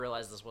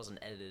Realized this wasn't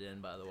edited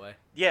in, by the way.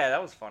 Yeah, that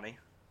was funny.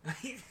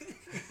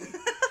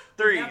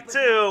 3,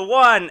 2,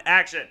 1,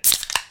 action.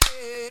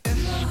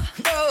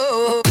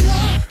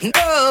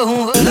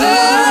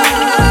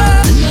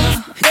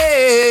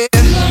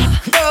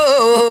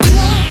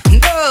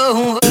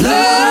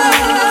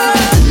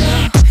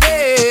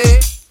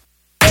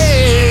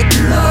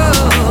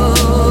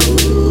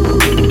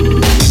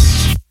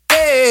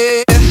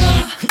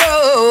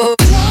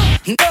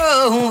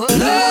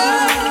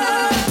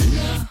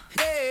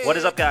 What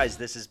is up, guys?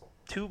 This is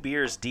 2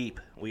 Beers Deep.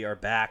 We are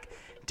back.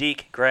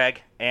 Deke,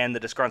 Greg, and the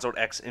Disgruntled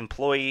Ex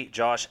Employee,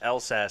 Josh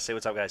Elsas. Say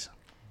what's up, guys.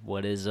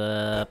 What is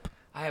up?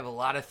 I have a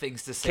lot of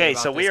things to say Okay,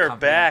 about so this we are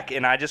company. back,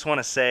 and I just want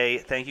to say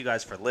thank you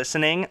guys for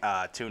listening,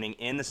 tuning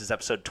in. This is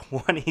episode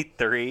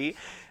 23.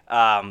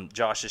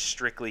 Josh is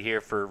strictly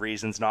here for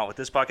reasons not with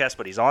this podcast,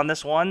 but he's on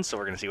this one, so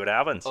we're going to see what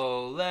happens.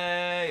 Ole,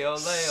 ole,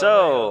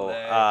 So, ole,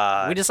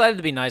 ole. We decided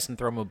to be nice and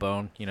throw him a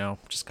bone,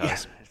 just yeah,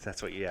 cause.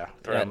 that's what,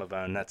 throw him a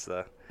bone. That's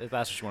If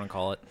that's what you want to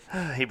call it.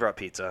 he brought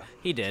pizza.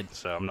 He did.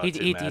 So I'm not he,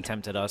 too he, mad. he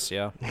tempted us,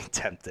 yeah. He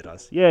tempted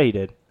us. Yeah, he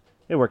did.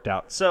 It worked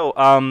out. So,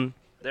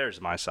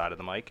 there's my side of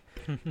the mic.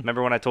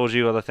 Remember when I told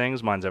you other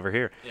things? Mine's over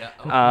here. Yeah.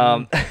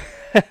 Um, Do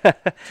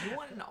you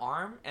want an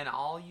arm, and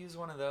I'll use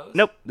one of those?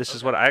 Nope. This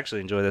is what I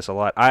actually enjoy this a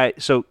lot.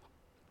 So,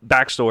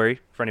 backstory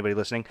for anybody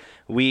listening: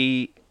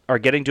 we are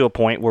getting to a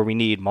point where we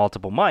need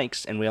multiple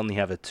mics, and we only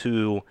have a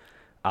 2.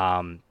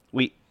 All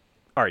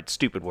right,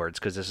 stupid words,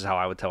 because this is how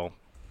I would tell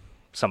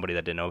somebody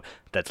that didn't know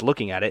that's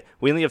looking at it.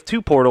 We only have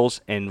 2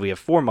 portals, and we have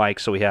 4 mics,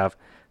 so we have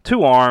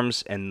 2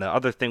 arms, and the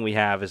other thing we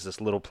have is this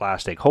little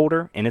plastic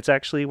holder, and it's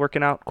actually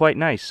working out quite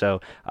nice.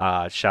 So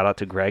shout out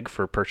to Greg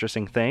for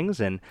purchasing things,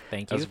 and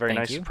Thank that was you, a very thank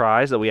nice you.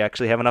 surprise that we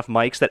actually have enough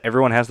mics that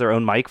everyone has their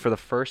own mic for the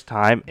first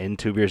time in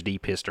 2 Beers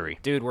Deep history.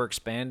 Dude, we're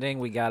expanding.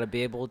 We got to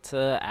be able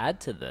to add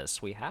to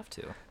this. We have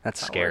to. That's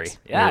That scary. works.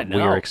 Yeah, I know.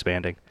 We are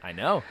expanding. I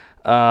know.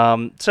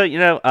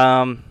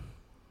 So,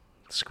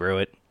 screw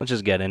it. Let's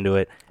just get into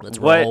it. Let's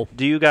what roll.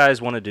 do you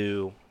guys want to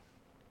do,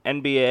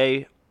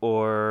 NBA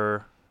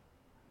or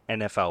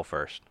NFL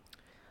first?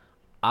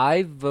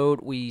 I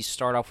vote we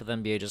start off with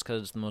NBA just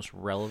because it's the most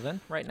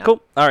relevant right now.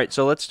 Cool. All right,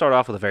 so let's start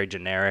off with a very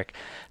generic.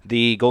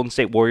 The Golden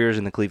State Warriors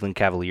and the Cleveland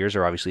Cavaliers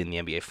are obviously in the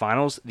NBA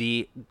Finals.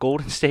 The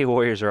Golden State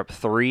Warriors are up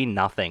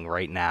 3-0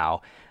 right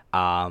now,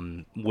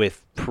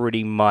 with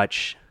pretty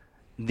much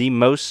the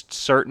most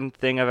certain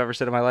thing I've ever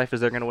said in my life is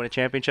they're going to win a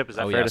championship. Is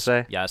that fair to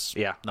say? Yes.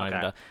 Yeah. Not okay.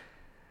 even a-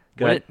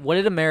 Good. What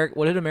did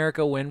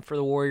America win for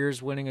the Warriors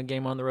winning a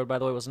game on the road, by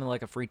the way? Wasn't it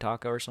like a free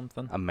taco or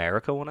something?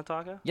 America won a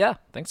taco? Yeah, I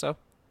think so.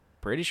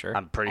 Pretty sure.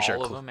 I'm pretty sure.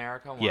 All of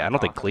America. Want Yeah, I a don't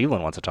think taco?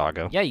 Cleveland wants a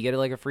taco. Yeah, you get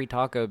like a free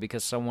taco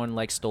because someone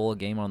stole a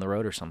game on the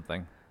road or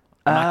something.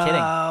 I'm not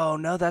kidding. Oh,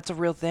 no, that's a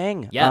real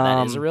thing. Yeah,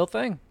 that is a real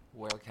thing.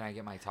 Where can I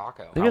get my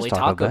taco? I think it's Probably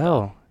Taco Taco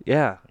Bell.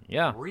 Yeah.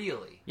 Yeah.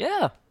 Really?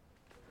 Yeah.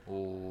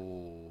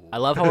 Ooh. I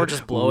love how we're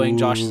just blowing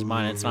Josh's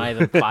mind. It's not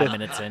even 5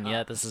 minutes in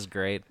yet. This is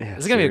great. Yeah,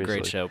 This is going to be a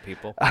great seriously. show,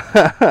 people.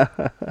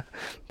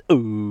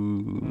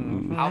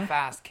 Ooh. How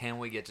fast can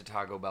we get to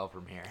Taco Bell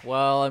from here?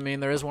 Well, I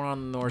mean, there is one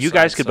on the north You side.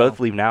 guys could so- both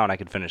leave now, and I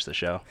could finish the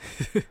show.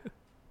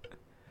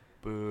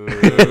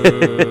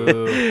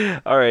 Boo.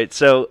 All right,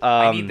 so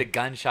I need the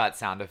gunshot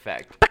sound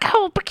effect.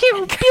 pew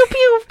pew pew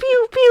pew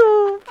pew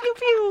pew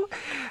pew.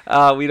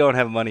 We don't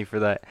have money for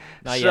that.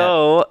 Not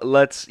So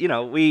let's,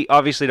 we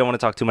obviously don't want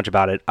to talk too much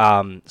about it.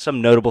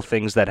 Some notable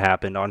things that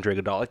happened: Andre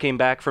Iguodala came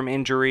back from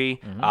injury.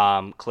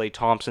 Klay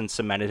Thompson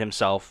cemented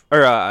himself,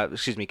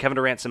 Kevin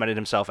Durant cemented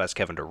himself as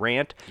Kevin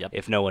Durant. Yep.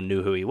 If no one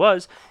knew who he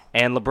was,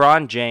 and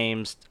LeBron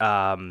James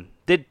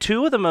did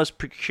 2 of the most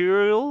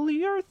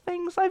peculiar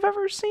things I've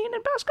ever seen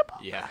in basketball.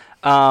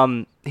 Yeah.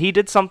 He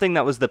did something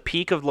that was the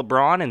peak of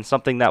LeBron and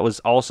something that was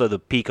also the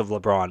peak of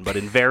LeBron, but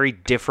in very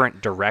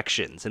different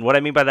directions. And what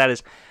I mean by that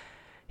is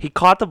he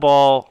caught the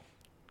ball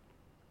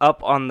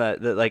up on the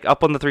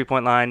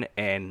 3-point line,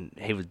 and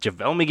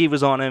JaVale McGee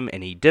was on him,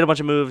 and he did a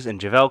bunch of moves,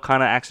 and JaVale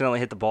kind of accidentally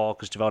hit the ball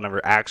because JaVale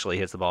never actually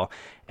hits the ball.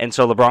 And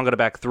so LeBron got it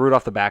back, threw it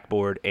off the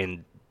backboard,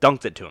 and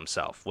dunked it to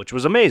himself, which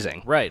was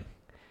amazing. Right.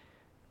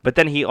 But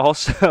then he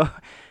also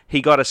he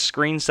got a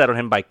screen set on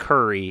him by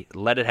Curry,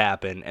 let it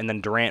happen, and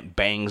then Durant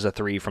bangs a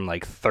 3 from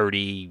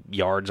 30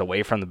 yards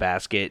away from the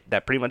basket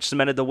that pretty much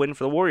cemented the win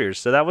for the Warriors.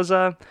 So that was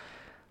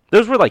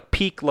those were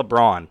peak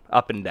LeBron,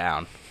 up and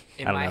down.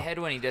 In I don't my know. head,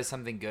 when he does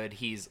something good,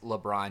 he's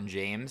LeBron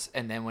James,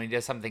 and then when he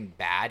does something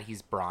bad,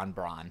 he's Bron.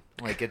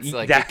 It's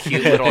like a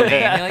cute little name.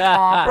 You're like,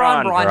 aw,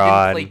 Bron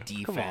didn't play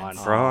defense. Come on,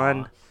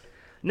 Bron.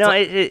 No,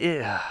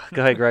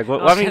 go ahead, Greg.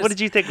 What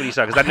did you think when you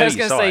saw it? Because I know I was you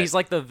going to saw say it. he's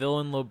like the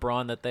villain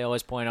LeBron that they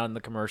always point out in the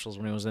commercials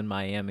when he was in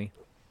Miami.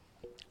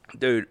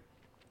 Dude,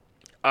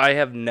 I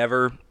have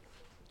never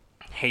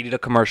hated a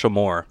commercial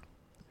more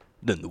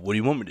than the "What do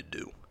you want me to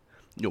do?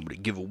 You want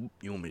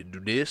me to do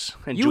this?"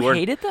 And You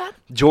hated that?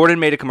 Jordan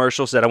made a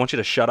commercial, said, "I want you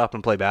to shut up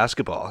and play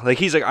basketball."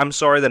 He's like, "I'm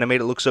sorry that I made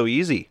it look so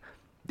easy."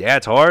 Yeah,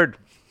 it's hard.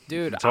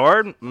 Dude, It's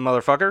hard,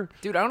 motherfucker.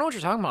 Dude, I don't know what you're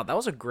talking about. That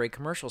was a great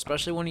commercial,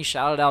 especially when he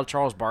shouted out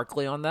Charles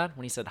Barkley on that,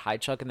 when he said hi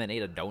Chuck and then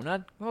ate a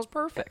donut. That was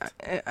perfect.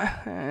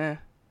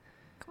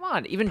 Come Come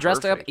on, even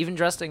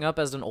dressing up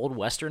as an old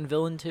Western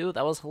villain too.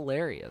 That was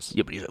hilarious.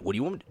 Yeah, but he's like, what do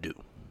you want me to do?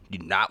 Do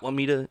you not want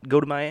me to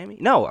go to Miami?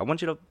 No, I don't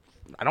want you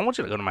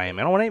to go to Miami.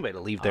 I don't want anybody to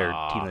leave their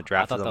team that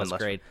drafted them. I thought that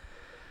was great.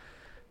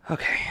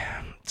 Okay,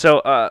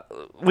 so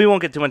we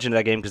won't get too much into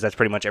that game because that's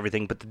pretty much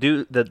everything. But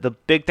the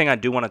big thing I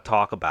do want to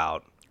talk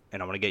about,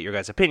 and I want to get your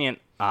guys' opinion,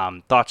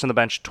 Thoughts on the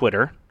Bench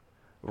Twitter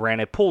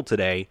ran a poll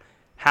today.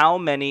 How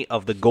many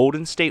of the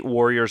Golden State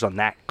Warriors on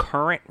that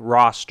current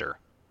roster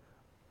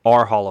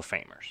are Hall of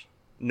Famers?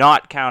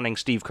 Not counting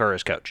Steve Kerr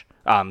as coach,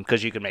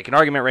 because you can make an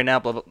argument right now.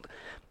 Blah, blah.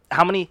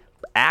 How many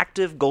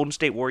active Golden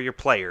State Warrior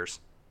players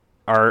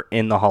are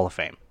in the Hall of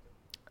Fame?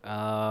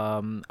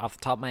 Off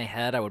the top of my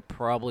head, I would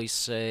probably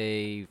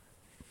say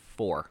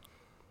 4.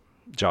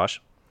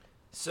 Josh?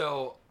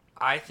 So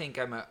I think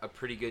I'm a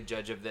pretty good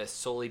judge of this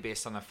solely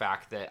based on the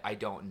fact that I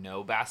don't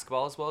know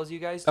basketball as well as you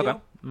guys do. Okay.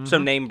 Mm-hmm. So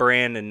name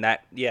brand and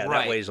that,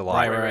 that weighs a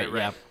lot. Right.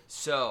 Yeah.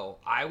 So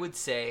I would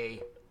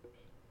say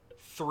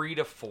 3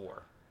 to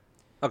 4.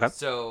 Okay.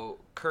 So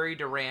Curry,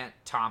 Durant,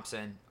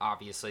 Thompson,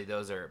 obviously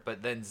those are.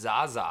 But then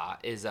Zaza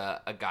is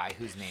a guy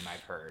whose name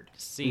I've heard.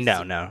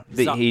 No.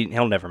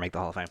 He'll never make the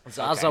Hall of Fame.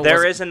 Zaza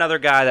there is another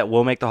guy that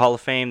will make the Hall of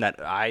Fame that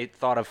I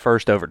thought of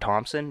first over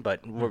Thompson,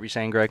 but what were you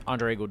saying, Greg?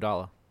 Andre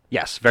Iguodala.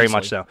 Yes, very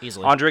much so.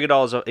 Easily. Andre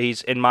Iguodala,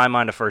 he's, in my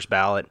mind, a first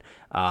ballot.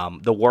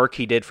 The work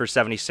he did for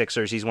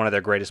 76ers, he's one of their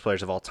greatest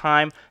players of all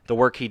time. The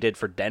work he did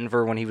for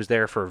Denver when he was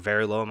there for a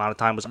very low amount of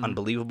time was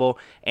unbelievable.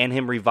 And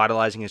him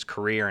revitalizing his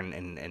career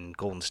in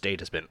Golden State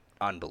has been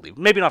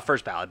unbelievable. Maybe not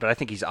first ballot, but I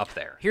think he's up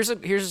there. Here's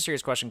a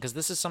serious question, because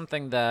this is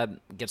something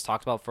that gets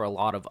talked about for a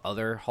lot of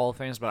other Hall of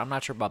Fames, but I'm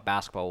not sure about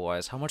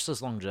basketball-wise. How much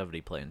does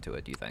longevity play into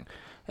it, do you think?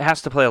 It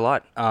has to play a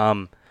lot.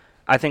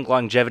 I think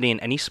longevity in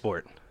any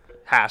sport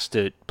has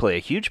to play a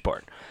huge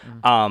part.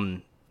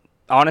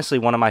 Honestly,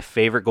 one of my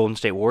favorite Golden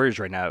State Warriors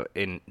right now,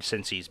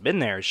 since he's been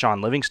there, is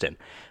Sean Livingston.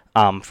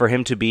 For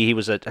him to be, he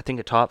was I think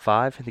a top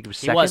 5. I think he was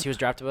second. He was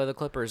drafted by the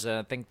Clippers.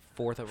 I think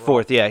 4th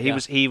overall. 4th, yeah.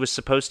 He was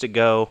supposed to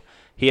go.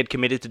 He had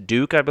committed to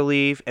Duke, I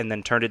believe, and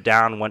then turned it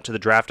down. Went to the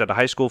draft out of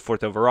high school,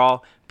 4th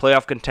overall,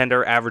 playoff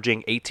contender,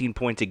 averaging 18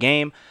 points a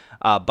game.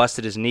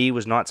 Busted his knee.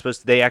 Was not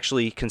supposed to. They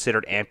actually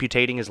considered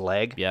amputating his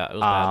leg. Yeah, it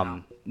was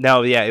bad.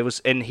 No, yeah, it was,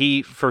 and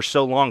he for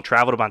so long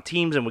traveled on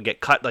teams and would get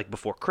cut like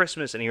before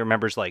Christmas, and he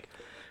remembers like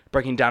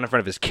breaking down in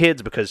front of his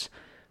kids because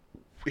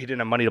he didn't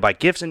have money to buy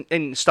gifts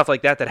and stuff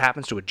like that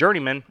happens to a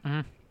journeyman. Mm-hmm.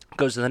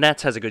 Goes to the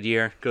Nets, has a good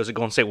year, goes to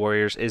Golden State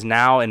Warriors, is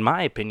now, in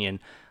my opinion,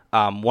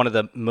 one of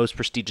the most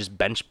prestigious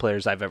bench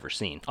players I've ever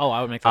seen. Oh,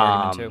 I would make that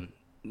argument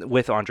too.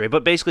 With Andre.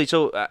 But basically,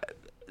 so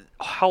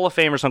Hall of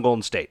Famers on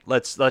Golden State.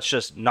 Let's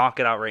just knock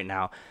it out right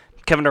now.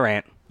 Kevin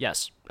Durant.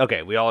 Yes.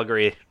 Okay, we all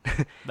agree.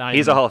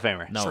 He's a Hall of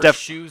Famer. No. For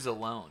shoes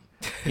alone.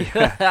 His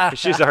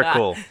shoes are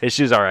cool. His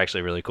shoes are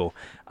actually really cool.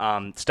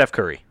 Steph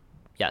Curry.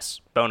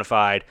 Yes. Bona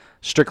fide,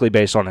 strictly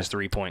based on his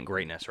 3-point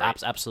greatness,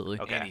 right? Absolutely.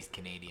 Okay. And he's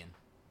Canadian.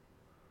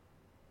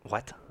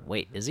 What?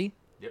 Wait, is he?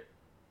 Yep.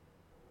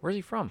 Where's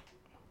he from?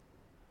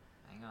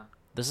 Hang on.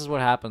 This is what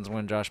happens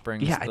when Josh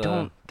brings I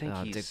don't think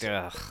he's...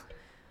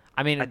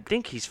 I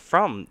think he's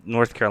from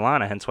North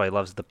Carolina, hence why he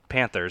loves the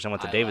Panthers and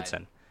went to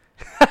Davidson.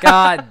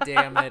 God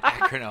damn it.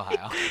 Akron,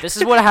 Ohio. This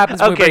is what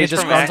happens when we bring a he's from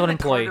disgruntled The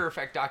employee. Carter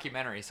Effect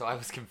documentary, so I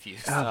was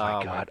confused. Oh,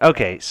 my God.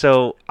 Okay,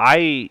 so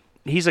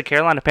he's a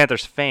Carolina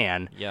Panthers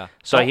fan. Yeah.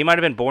 So he might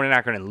have been born in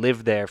Akron and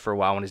lived there for a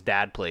while when his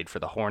dad played for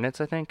the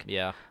Hornets, I think.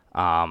 Yeah.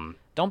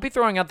 Don't be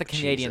throwing out the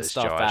Canadian Jesus,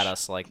 stuff Josh. at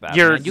us like that.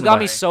 You're Man. You got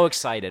me so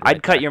excited.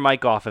 I'd cut your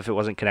mic off if it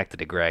wasn't connected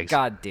to Greg's.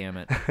 God damn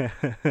it.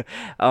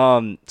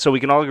 So we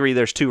can all agree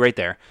there's 2 right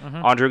there.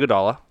 Mm-hmm. Andre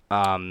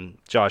Iguodala.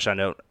 Josh, I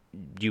know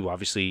you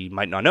obviously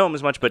might not know him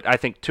as much, but I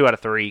think 2 out of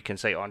 3 can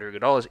say Andre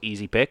Iguodala's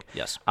easy pick.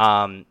 Yes.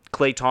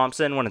 Klay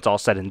Thompson, when it's all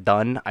said and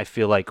done, I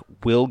feel like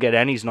will get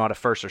in. He's not a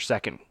first or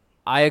second.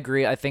 I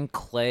agree. I think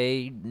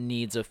Clay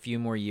needs a few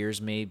more years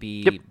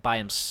maybe by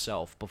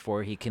himself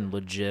before he can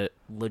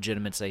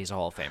legitimate say he's a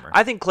Hall of Famer.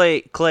 I think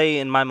Clay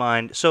in my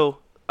mind. So,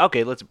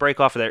 okay, let's break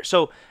off of there.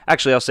 So,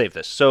 actually, I'll save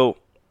this. So,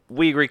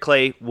 we agree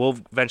Clay will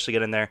eventually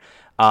get in there.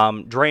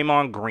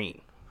 Draymond Green.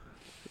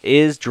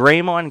 Is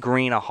Draymond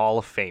Green a Hall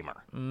of Famer?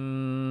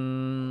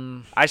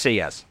 I say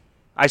yes.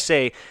 I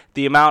say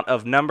the amount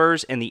of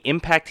numbers and the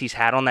impact he's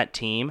had on that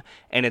team,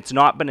 and it's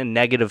not been a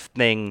negative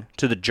thing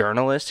to the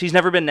journalists. He's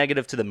never been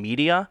negative to the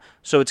media,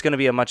 so it's going to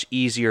be a much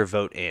easier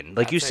vote in.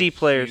 Like That's you see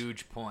players,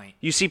 huge point.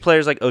 You see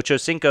players like Ocho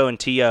Cinco and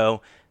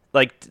T.O.,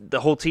 like the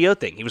whole T.O.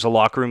 thing. He was a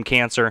locker room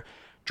cancer.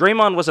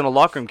 Draymond wasn't a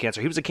locker room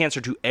cancer. He was a cancer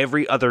to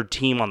every other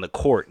team on the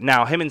court.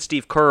 Now, him and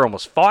Steve Kerr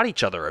almost fought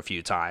each other a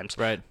few times,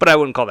 right? But I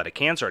wouldn't call that a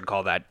cancer. I'd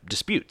call that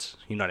disputes.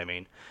 You know what I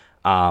mean?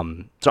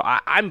 So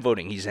I'm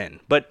voting he's in.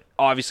 But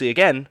obviously,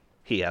 again,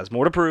 he has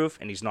more to prove,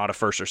 and he's not a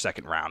first or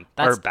second round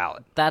or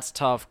ballot. That's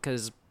tough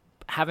because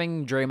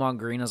having Draymond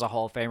Green as a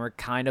Hall of Famer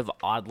kind of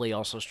oddly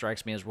also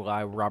strikes me as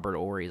why Robert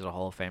Horry is a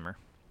Hall of Famer.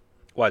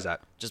 Why is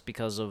that? Just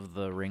because of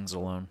the rings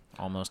alone,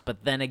 almost.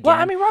 But then again... Well,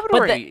 I mean, Robert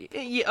Horry...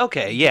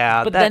 okay,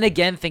 yeah. But then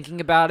again,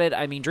 thinking about it,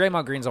 I mean,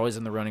 Draymond Green's always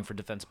in the running for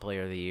Defensive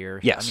Player of the Year.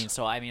 Yes.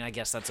 I mean, I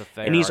guess that's a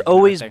fair And he's argument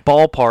always right there.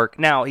 ballpark.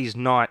 Now, he's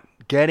not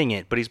getting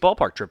it, but he's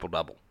ballpark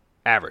triple-double.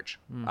 Average.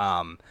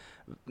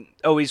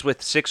 Always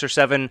with 6 or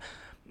 7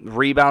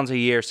 rebounds a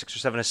year, 6 or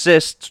 7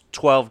 assists,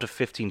 12 to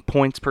 15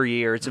 points per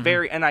year. It's a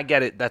very... And I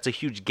get it. That's a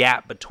huge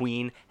gap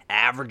between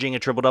averaging a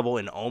triple-double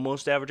and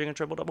almost averaging a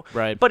triple-double.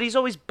 Right. But he's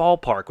always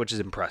ballpark, which is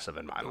impressive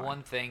in my mind. The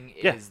one thing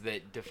is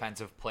that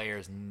defensive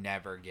players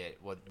never get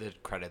what the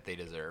credit they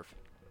deserve.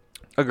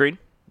 Agreed.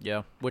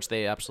 Yeah, which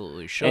they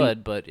absolutely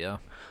should, but yeah.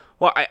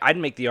 Well, I'd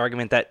make the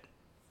argument that,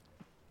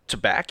 to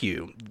back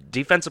you,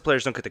 defensive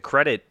players don't get the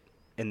credit,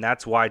 and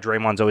that's why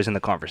Draymond's always in the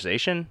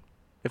conversation.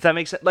 If that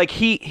makes sense. Like,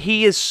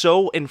 he is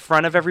so in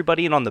front of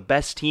everybody and on the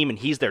best team, and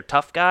he's their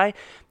tough guy,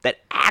 that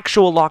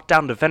actual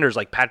lockdown defenders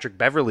like Patrick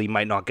Beverley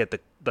might not get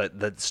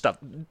the stuff.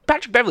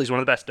 Patrick Beverley's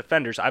one of the best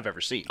defenders I've ever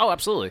seen. Oh,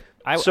 absolutely.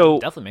 I would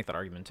definitely make that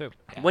argument, too.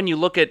 When you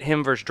look at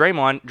him versus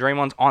Draymond,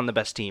 Draymond's on the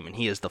best team, and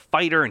he is the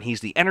fighter, and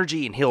he's the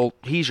energy, and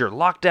he's your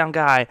lockdown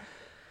guy.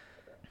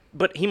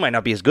 But he might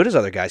not be as good as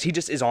other guys. He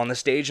just is on the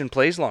stage and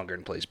plays longer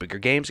and plays bigger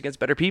games against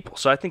better people.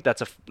 So I think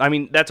that's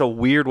a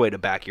weird way to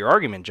back your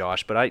argument,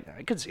 Josh, but I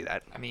could see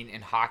that. I mean,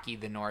 in hockey,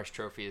 the Norris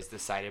Trophy is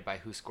decided by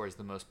who scores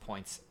the most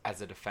points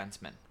as a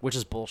defenseman. Which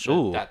is bullshit.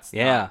 Ooh, That's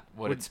yeah. not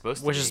what it's supposed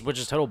to be. Which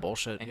is total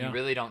bullshit. And yeah. you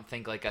really don't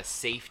think like a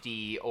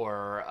safety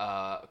or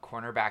a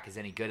cornerback is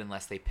any good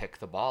unless they pick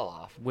the ball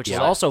off. Which is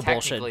That's also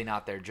technically bullshit.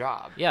 not their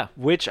job. Yeah.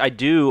 Which I'm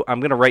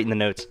going to write in the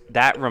notes.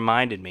 That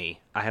reminded me,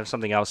 I have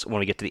something else when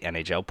we get to the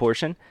NHL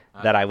portion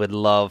that I would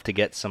love to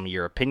get some of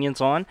your opinions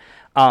on.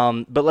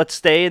 But let's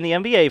stay in the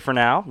NBA for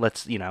now.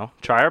 Let's,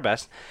 try our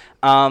best.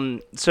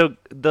 So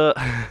the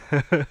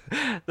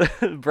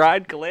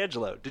Brian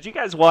Colangelo. Did you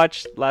guys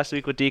watch last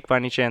week with Deke by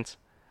any chance?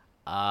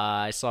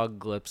 I saw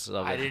glimpses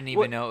of it. I didn't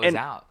even know it was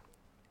out.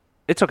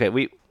 It's okay.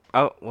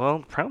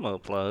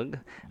 Promo plug.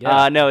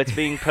 Yeah. No, it's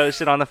being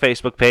posted on the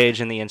Facebook page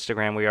and the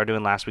Instagram. We are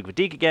doing Last Week with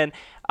Deke again.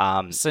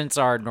 Since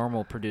our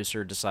normal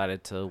producer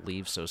decided to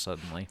leave so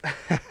suddenly.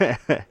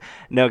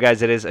 No,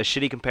 guys, it is a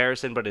shitty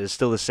comparison, but it is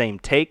still the same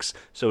takes.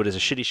 So it is a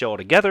shitty show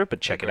altogether,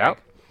 but check it out.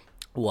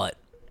 What?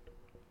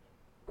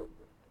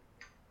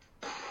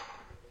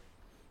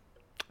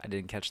 I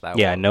didn't catch that.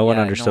 Yeah, one. no one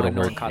Yeah, understood no a one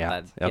word. caught Yeah.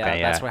 that. Okay, yeah,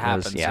 yeah. that's what It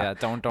was- happens. yeah. Yeah,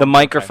 don't. The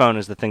microphone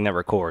is the thing that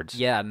records.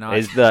 Yeah, not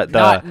is the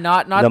not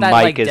the that mic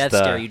like is death the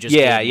stare you just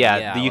yeah gave me.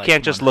 yeah. You like,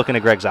 can't just come on. look into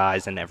Greg's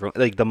eyes and everyone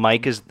like the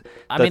mic is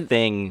the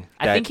thing.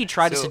 I think he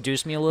tried to So,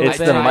 seduce me a little It's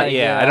bit. the tried- mic.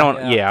 Yeah, I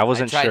don't. Yeah, I I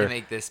wasn't tried sure. to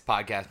make this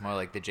podcast more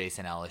like the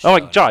Jason Ellis show. Oh,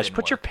 and like it Josh, didn't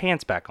put your work.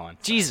 pants back on.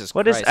 Jesus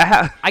What is?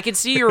 Christ. I can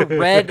see your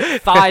red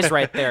thighs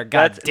right there.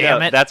 God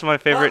damn it. That's my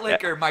favorite.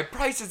 Liquor, my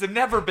prices have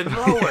never been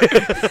lower.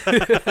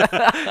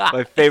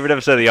 My favorite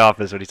episode of The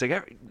Office when he's like,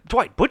 "Hey,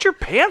 Dwight, put your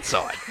pants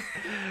on."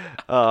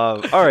 All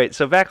right,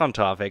 so back on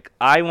topic.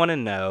 I want to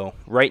know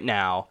right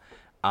now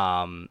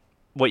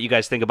what you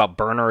guys think about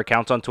burner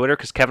accounts on Twitter,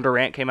 because Kevin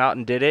Durant came out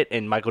and did it,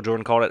 and Michael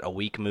Jordan called it a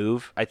weak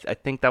move. I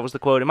think that was the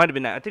quote. It might have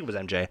been, I think it was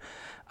MJ.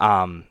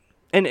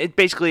 And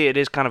it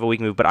is kind of a weak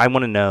move, but I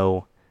want to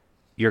know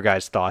your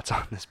guys' thoughts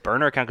on this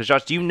burner account. Because,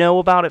 Josh, do you know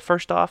about it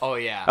first off? Oh,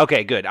 yeah.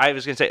 Okay, good. I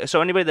was going to say,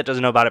 so anybody that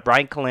doesn't know about it,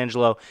 Brian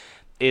Colangelo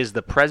is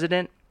the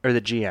president or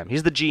the GM?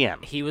 He's the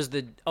GM. He was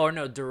the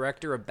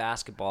director of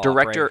basketball.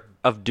 Director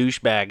of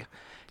douchebag.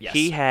 Yes.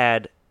 He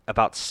had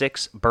about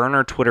 6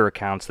 burner Twitter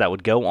accounts that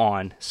would go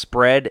on,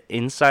 spread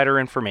insider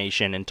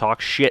information, and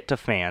talk shit to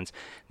fans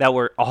that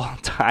were all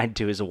tied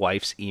to his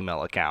wife's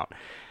email account.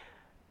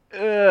 Oh,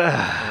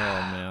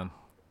 man.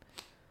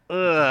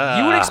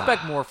 You would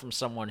expect more from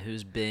someone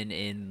who's been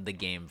in the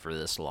game for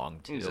this long,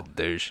 too. He's a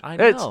douche. I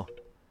know.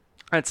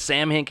 That's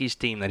Sam Hinkie's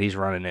team that he's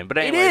running in. But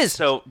anyway, is.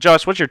 So,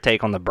 Josh, what's your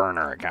take on the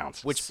burner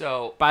accounts?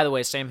 So, By the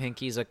way, Sam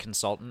Hinkie's a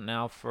consultant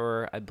now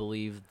for, I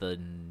believe, the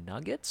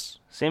Nuggets?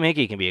 Sam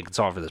Hinkie can be a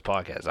consultant for this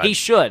podcast. He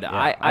should. yeah,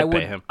 I I'd would.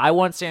 pay him. I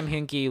want Sam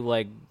Hinkie,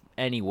 like,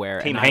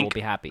 anywhere, Team and I will Hank.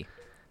 be happy.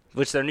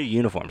 Which their new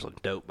uniforms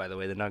look dope, by the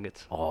way, the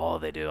Nuggets. Oh,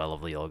 they do. I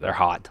love the yellow. They're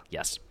hot.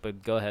 Yes,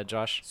 but go ahead,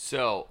 Josh.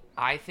 So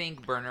I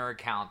think burner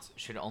accounts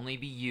should only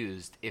be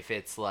used if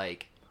it's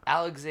like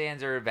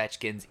Alexander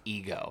Ovechkin's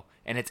ego,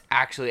 and it's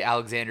actually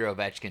Alexander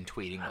Ovechkin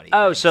tweeting what he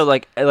Oh, thinks. so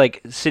like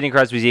Sidney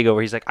Crosby's ego,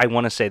 where he's like, I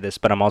want to say this,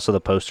 but I'm also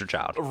the poster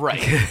child.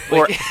 Right.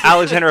 Or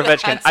Alexander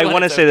Ovechkin, That's I what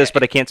want to it's say this, okay.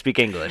 but I can't speak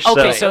English.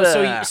 Okay,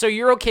 so so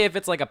you're okay if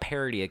it's like a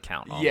parody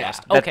account, almost. Yeah.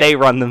 that Okay. they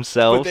run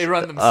themselves. But they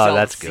run themselves Oh,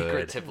 that's good.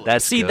 secretively.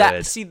 That's See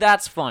good.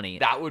 that's funny.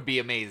 That would be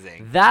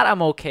amazing. That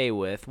I'm okay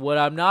with. What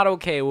I'm not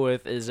okay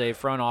with is a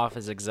front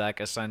office exec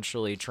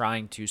essentially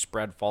trying to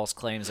spread false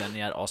claims and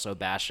yet also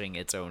bashing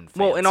its own fans.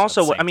 Well, and at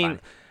also, the same I mean, time.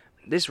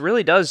 this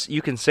really does,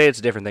 you can say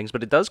it's different things,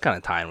 but it does kind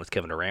of tie in with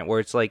Kevin Durant, where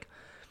it's like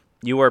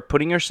you are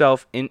putting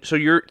yourself in, so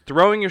you're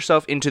throwing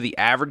yourself into the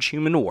average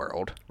human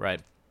world, right.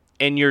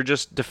 and you're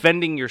just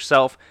defending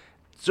yourself.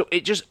 So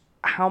it just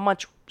how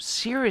much,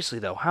 seriously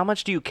though, how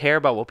much do you care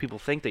about what people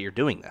think that you're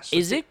doing this?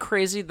 Is it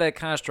crazy that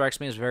kind of strikes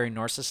me as very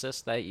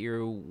narcissist that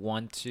you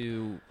want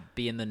to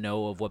be in the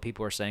know of what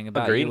people are saying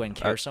about Agreed. you and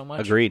care so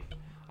much? Agreed.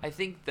 I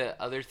think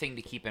the other thing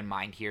to keep in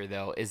mind here,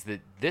 though, is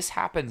that this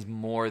happens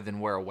more than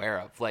we're aware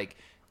of. Like,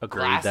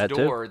 Agreed, that too.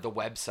 Glassdoor, the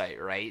website,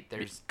 right?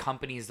 There's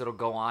companies that'll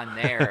go on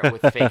there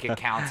with fake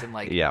accounts and,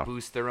 like, Yeah.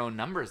 boost their own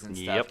numbers and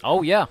stuff. Yep.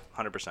 Oh, yeah.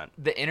 100%.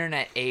 The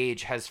internet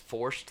age has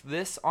forced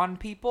this on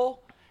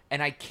people,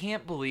 and I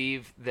can't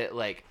believe that,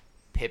 like,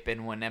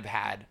 Pippen wouldn't have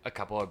had a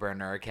couple of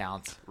burner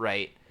accounts,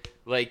 right?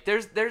 Like,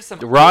 there's some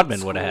Rodman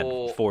would would have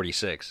had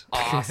 46.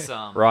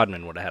 awesome.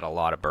 Rodman would have had a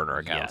lot of burner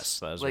accounts. Yes,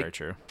 that is Like, very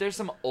true. There's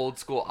some old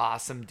school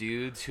awesome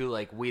dudes who,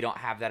 like, we don't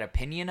have that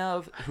opinion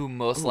of, who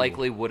most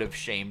likely would have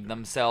shamed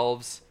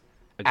themselves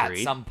at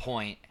Agreed. some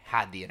point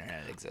had the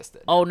internet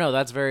existed. Oh, no,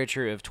 that's very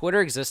true. If Twitter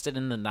existed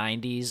in the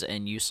 90s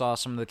and you saw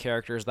some of the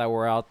characters that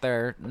were out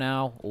there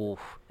now, oof,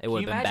 it Can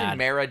would you have been imagine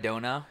bad.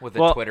 Maradona with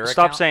a Well, Twitter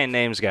stop account? saying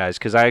names, guys,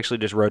 because I actually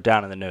just wrote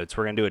down in the notes.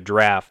 We're going to do a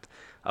draft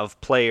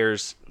of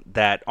players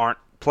that aren't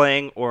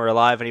playing or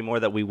alive anymore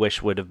that we wish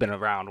would have been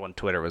around when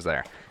Twitter was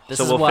there. This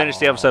So is we'll why- finish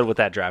the episode with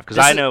that draft because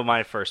This I is- know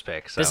my first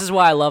pick. So. This is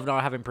why I love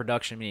not having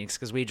production meetings,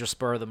 because we just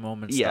spur of the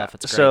moment yeah. stuff.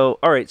 It's great. So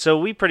all right, so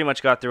we pretty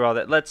much got through all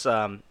that. Let's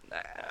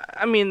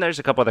I mean, there's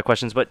a couple other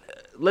questions, but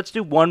let's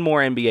do one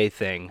more NBA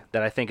thing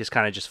that I think is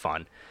kind of just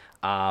fun.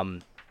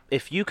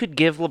 If you could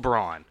give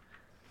LeBron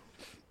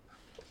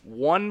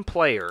one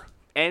player,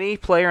 any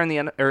player in the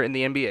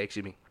NBA,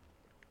 excuse me,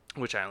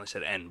 which I only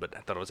said N, but I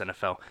thought it was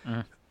NFL,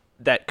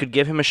 that could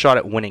give him a shot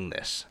at winning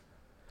this,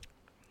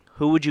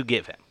 who would you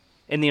give him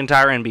in the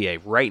entire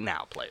NBA right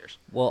now, players?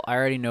 Well, I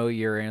already know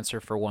your answer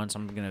for one, so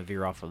I'm going to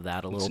veer off of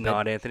that a little It's bit.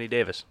 not Anthony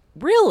Davis.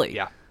 Really?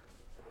 Yeah.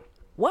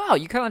 Wow,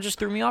 you kind of just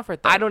threw me off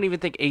right there. I don't even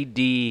think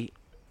AD,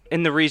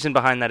 and the reason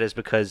behind that is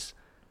because,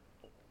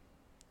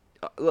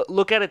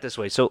 look at it this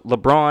way. So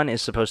LeBron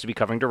is supposed to be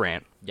covering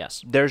Durant.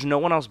 Yes. There's no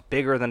one else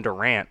bigger than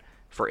Durant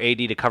for AD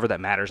to cover that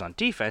matters on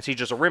defense. He's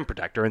just a rim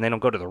protector, and they don't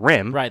go to the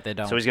rim. Right, they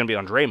don't. So he's going to be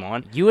on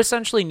Draymond. You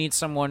essentially need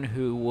someone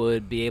who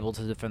would be able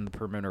to defend the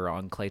perimeter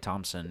on Klay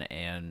Thompson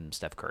and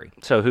Steph Curry.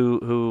 So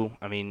who?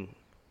 I mean,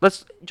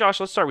 Josh,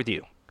 let's start with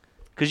you,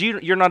 because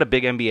you're not a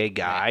big NBA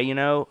guy. You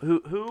know,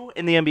 who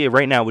in the NBA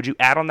right now would you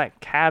add on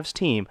that Cavs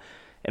team?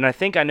 And I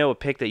think I know a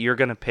pick that you're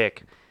going to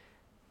pick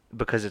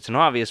because it's an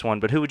obvious one.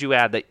 But who would you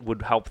add that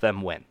would help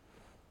them win?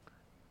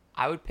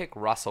 I would pick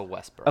Russell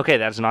Westbrook. Okay,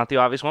 that's not the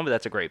obvious one, but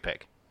that's a great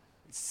pick.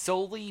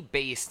 Solely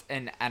based,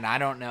 and I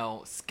don't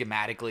know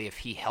schematically if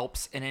he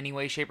helps in any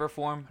way, shape, or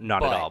form.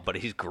 Not but at all, but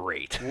he's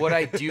great. What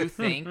I do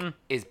think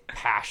is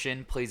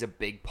passion plays a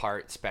big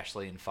part,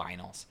 especially in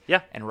finals.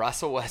 Yeah. And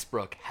Russell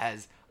Westbrook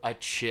has a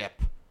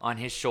chip on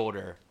his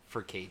shoulder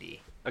for KD.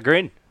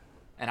 Agreed.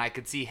 And I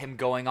could see him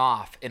going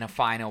off in a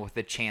final with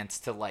a chance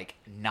to, like,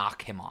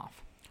 knock him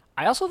off.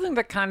 I also think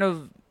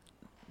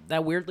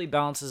that weirdly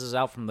balances us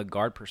out from the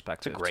guard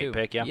perspective. It's a great too.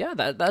 pick, yeah. Yeah,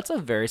 that's a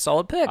very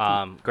solid pick.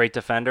 Great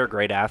defender,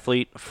 great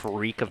athlete,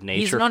 freak of nature.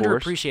 He's an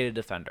force. underappreciated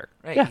defender.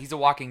 Right. Yeah. He's a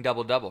walking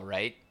double-double,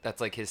 right? That's,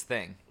 like, his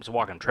thing. He's a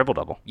walking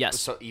triple-double. Yes.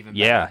 So even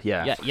Yeah, better.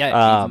 yeah.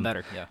 Yeah, even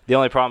better. Yeah. The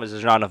only problem is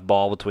there's not enough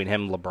ball between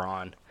him and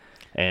LeBron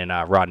and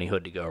Rodney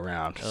Hood to go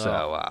around.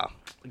 So,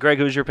 Greg,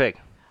 who's your pick?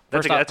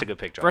 That's a good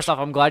pick, Josh. First off,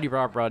 I'm glad you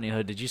brought up Rodney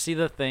Hood. Did you see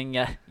the thing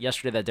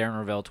yesterday that Darren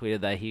Ravel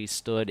tweeted that he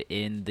stood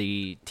in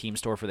the team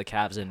store for the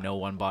Cavs and no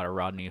one bought a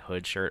Rodney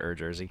Hood shirt or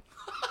jersey?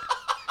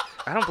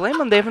 I don't blame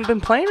him. They haven't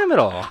been playing him at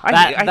all.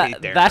 I hate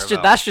Darren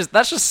Ravel.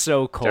 That's just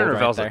so cold Darren right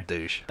Ravel's there. a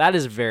douche. That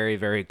is very,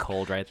 very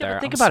cold right Yeah, there.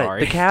 but think I'm about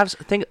sorry. it. The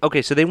Cavs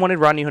okay, so they wanted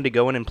Rodney Hood to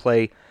go in and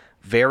play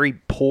very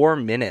poor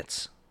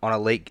minutes on a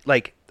late.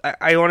 Like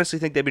I honestly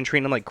think they've been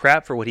treating him like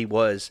crap for what he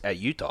was at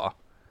Utah.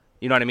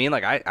 You know what I mean?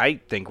 Like I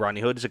think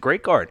Rodney Hood is a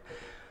great guard.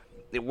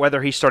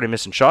 Whether he started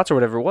missing shots or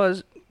whatever it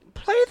was,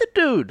 play the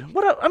dude.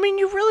 I mean,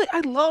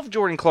 I love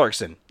Jordan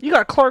Clarkson. You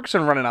got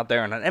Clarkson running out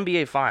there in an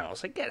NBA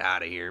Finals. Like, get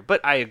out of here. But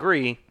I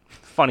agree.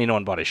 Funny no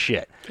one bought his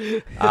shit.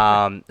 Who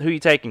you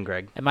taking,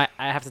 Greg? I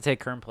have to take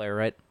current player,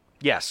 right?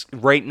 Yes,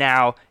 right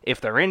now,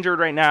 if they're injured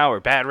right now or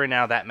bad right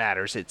now, that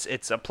matters.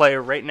 It's a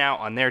player right now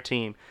on their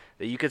team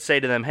that you could say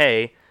to them,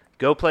 hey,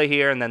 go play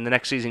here, and then the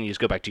next season you just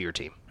go back to your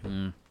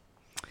team.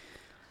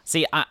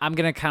 See, I'm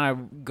going to kind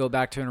of go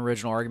back to an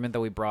original argument that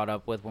we brought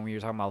up with when we were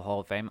talking about the Hall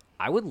of Fame.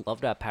 I would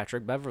love to have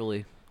Patrick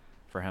Beverly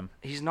for him.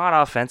 He's not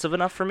offensive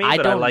enough for me,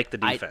 but I like the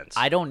defense.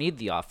 I don't need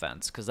the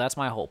offense because that's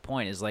my whole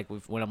point. Is like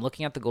when I'm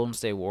looking at the Golden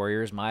State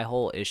Warriors, my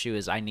whole issue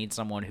is I need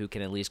someone who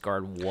can at least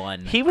guard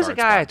one. He was a guard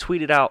guy spot. I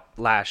tweeted out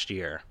last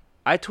year.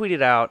 I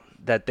tweeted out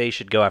that they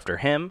should go after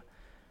him,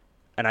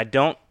 and I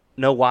don't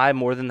know why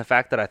more than the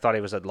fact that I thought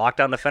he was a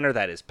lockdown defender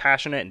that is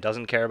passionate and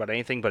doesn't care about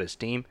anything but his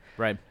team.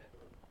 Right.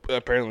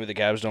 Apparently the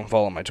Cavs don't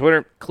follow my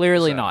Twitter.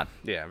 Clearly So, not.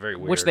 Yeah, very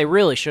weird. Which they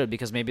really should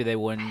because maybe they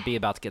wouldn't be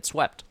about to get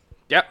swept.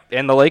 Yep,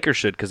 and the Lakers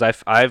should because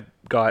I've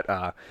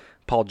got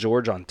Paul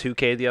George on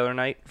 2K the other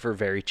night for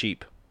very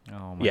cheap.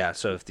 Oh my. Yeah,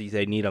 so if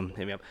they need him,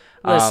 hit me up.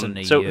 Listen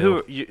to so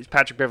you.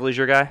 Patrick Beverly's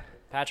your guy?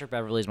 Patrick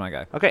Beverly's my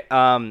guy. Okay,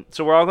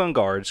 so we're all going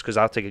guards because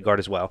I'll take a guard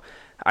as well.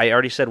 I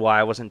already said why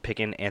I wasn't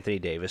picking Anthony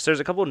Davis. There's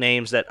a couple of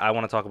names that I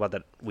want to talk about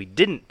that we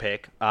didn't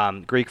pick.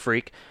 Greek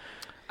Freak.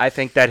 I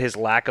think that his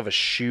lack of a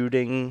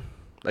shooting,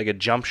 like a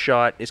jump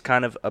shot, is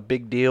kind of a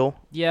big deal.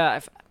 Yeah,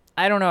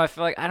 I don't know. I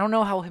feel like I don't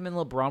know how him and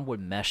LeBron would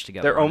mesh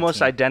together. They're on a almost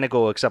team.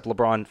 identical, except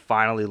LeBron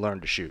finally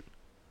learned to shoot.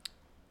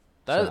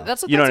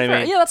 That's you know what I fair,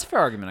 mean? Yeah, that's a fair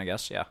argument, I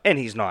guess. Yeah. And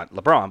he's not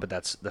LeBron, but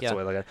that's Yeah. the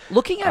way I look at it.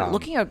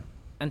 Looking at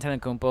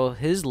Antetokounmpo,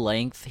 his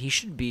length, he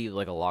should be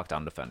like a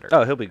lockdown defender.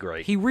 Oh, he'll be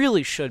great. He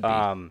really should be.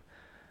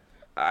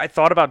 I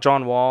thought about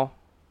John Wall,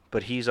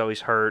 but he's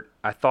always hurt.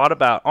 I thought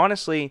about,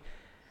 honestly,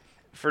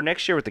 for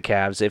next year with the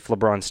Cavs, if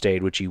LeBron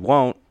stayed, which he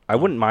won't, I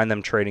wouldn't mind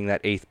them trading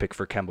that 8th pick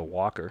for Kemba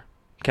Walker.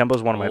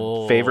 Kemba's one of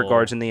my favorite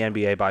guards in the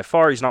NBA by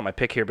far. He's not my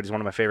pick here, but he's one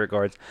of my favorite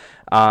guards.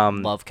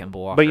 Love Kemba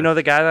Walker. But you know,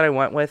 the guy that I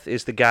went with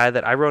is the guy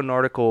that I wrote an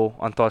article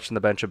on Thoughts from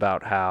the Bench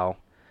about how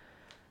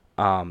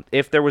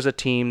if there was a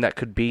team that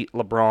could beat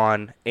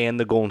LeBron and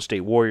the Golden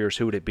State Warriors,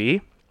 who would it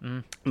be?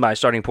 My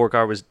starting point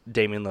guard was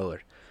Damian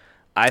Lillard.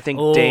 I think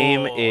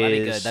Dame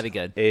that'd be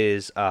good.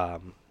 is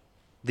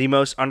the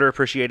most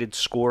underappreciated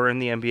scorer in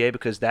the NBA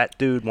because that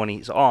dude, when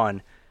he's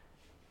on,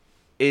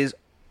 is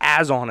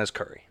as on as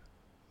Curry.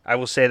 I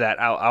will say that.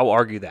 I'll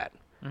argue that.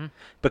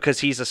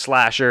 Because he's a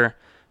slasher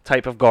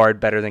type of guard,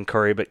 better than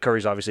Curry, but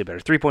Curry's obviously a better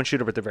three-point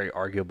shooter, but they're very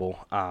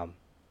arguable. I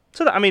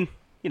mean,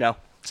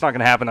 it's not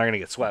going to happen. They're going to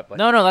get swept. But.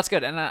 No, that's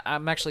good. And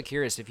I'm actually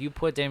curious. If you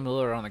put Damian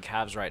Lillard on the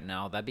Cavs right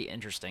now, that'd be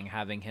interesting,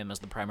 having him as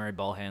the primary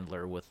ball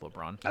handler with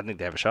LeBron. I think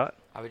they have a shot.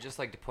 I would just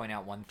like to point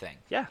out one thing.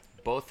 Yeah.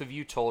 Both of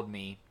you told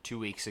me 2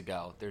 weeks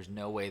ago there's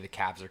no way the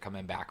Cavs are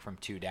coming back from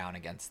 2 down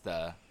against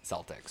the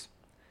Celtics.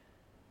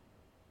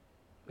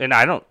 And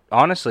I don't,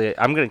 honestly,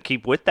 I'm going to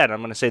keep with that. I'm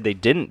going to say they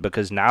didn't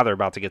because now they're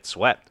about to get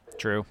swept.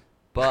 True.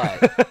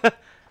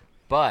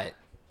 But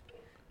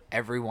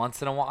every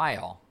once in a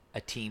while, a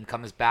team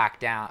comes back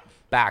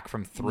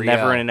from 3-0.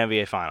 Never in an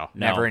NBA final.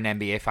 Never an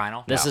NBA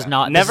final? This is Okay.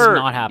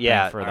 not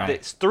happening for them.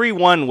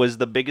 3-1 was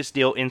the biggest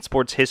deal in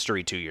sports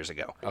history 2 years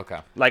ago. Okay.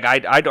 Like,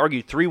 I'd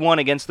argue 3-1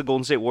 against the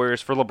Golden State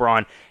Warriors for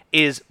LeBron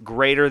is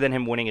greater than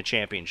him winning a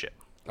championship.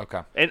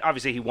 Okay. And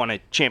obviously he won a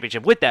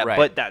championship with that,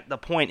 Right. but the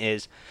point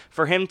is,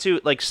 for him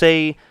to, like,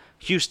 say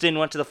Houston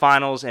went to the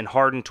finals and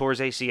Harden tore his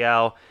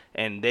ACL,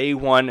 and they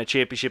won a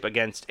championship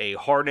against a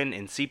Harden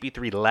and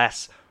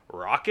CP3-less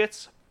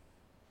Rockets,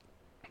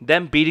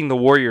 them beating the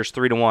Warriors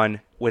 3-1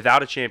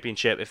 without a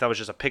championship, if that was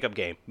just a pickup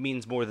game,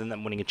 means more than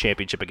them winning a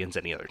championship against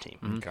any other team.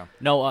 Okay.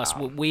 No,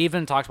 we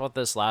even talked about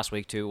this last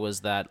week, too, was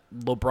that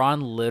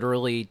LeBron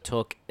literally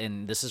took,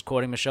 and this is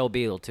quoting Michelle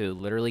Beadle, too,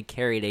 literally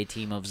carried a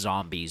team of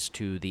zombies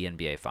to the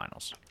NBA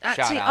Finals. Shout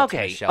out to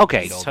Michelle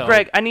Okay, Beadle. So-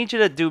 Greg, I need you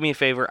to do me a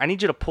favor. I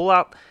need you to pull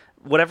out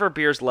whatever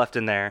beer's left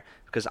in there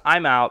because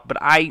I'm out. But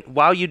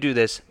while you do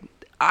this,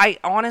 I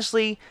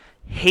honestly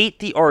hate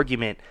the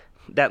argument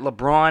that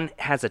LeBron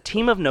has a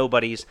team of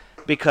nobodies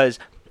because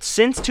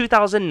since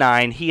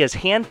 2009 he has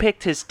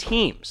handpicked his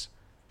teams.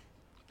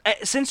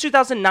 Since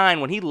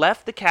 2009, when he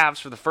left the Cavs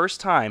for the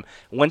first time,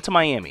 went to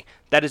Miami,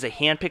 that is a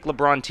handpicked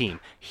LeBron team.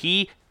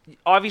 He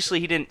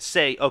didn't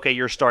say, okay,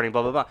 you're starting,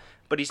 blah, blah, blah.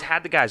 But he's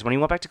had the guys. When he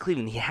went back to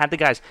Cleveland, he had the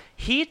guys.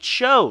 He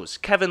chose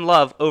Kevin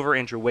Love over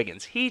Andrew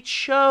Wiggins. He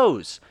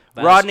chose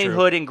Rodney true.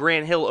 Hood and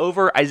Grant Hill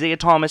over Isaiah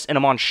Thomas and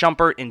Amon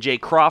Shumpert and Jay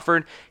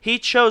Crawford. He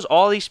chose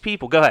all these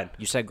people. Go ahead.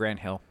 You said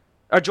Grant Hill.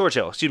 Or George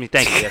Hill. Excuse me.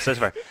 Thank you. Yes, that's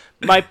fair.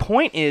 My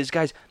point is,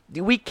 guys,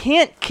 we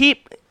can't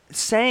keep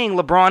saying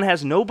LeBron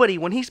has nobody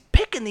when he's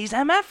picking these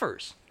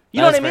MFers.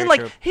 You know That what I is mean? very Like,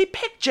 true. he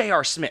picked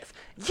J.R. Smith.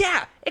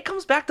 Yeah, it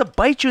comes back to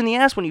bite you in the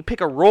ass when you pick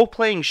a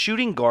role-playing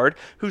shooting guard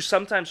who's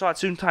sometimes hot,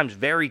 sometimes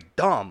very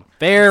dumb.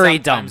 Very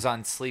dumb. Sometimes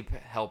on sleep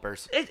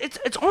helpers.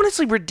 It's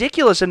honestly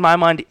ridiculous in my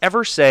mind to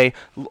ever say,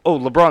 oh,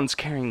 LeBron's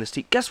carrying this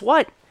team. Guess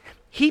what?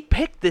 He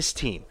picked this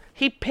team.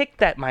 He picked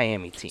that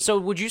Miami team. So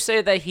would you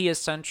say that he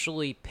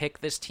essentially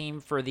picked this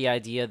team for the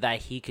idea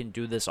that he can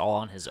do this all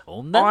on his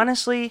own then?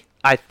 Honestly,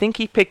 I think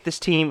he picked this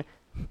team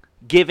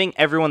giving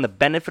everyone the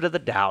benefit of the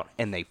doubt,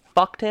 and they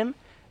fucked him.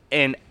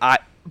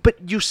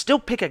 But you still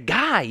pick a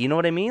guy, you know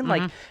what I mean?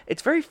 Like,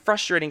 it's very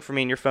frustrating for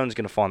me, and your phone's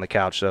going to fall on the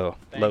couch, so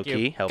low-key,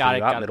 you. helping Got you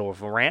it, out, got it. middle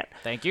of a rant.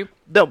 Thank you.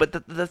 No,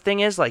 but the thing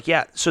is, like,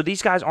 yeah, so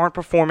these guys aren't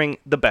performing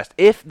the best.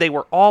 If they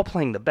were all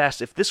playing the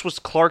best, if this was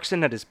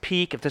Clarkson at his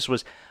peak, if this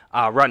was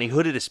Rodney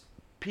Hood at his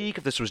peak,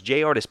 if this was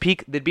JR at his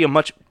peak, they'd be a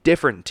much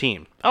different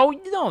team. Oh,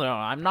 no,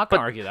 I'm not going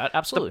to argue that.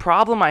 Absolutely. The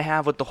problem I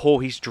have with the whole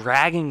he's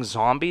dragging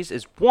zombies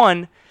is,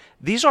 one,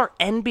 these are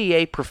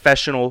NBA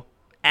professional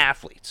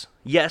athletes.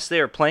 Yes, they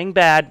are playing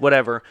bad,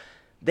 whatever.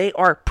 They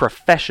are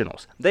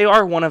professionals. They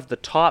are one of the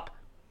top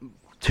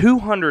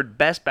 200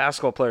 best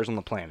basketball players on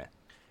the planet.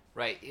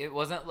 Right. It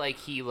wasn't like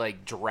he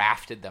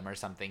drafted them or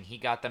something. He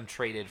got them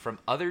traded from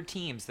other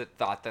teams that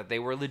thought that they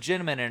were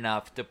legitimate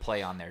enough to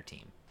play on their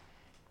team.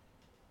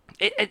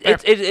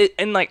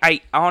 And like,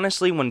 I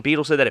honestly, when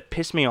Beadle said that, it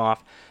pissed me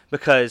off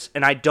because,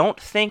 and I don't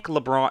think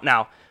LeBron,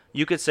 now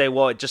you could say,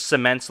 well, it just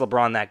cements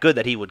LeBron that good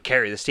that he would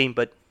carry this team,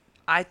 but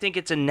I think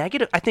it's a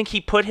negative. I think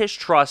he put his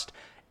trust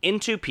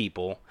into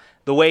people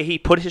the way he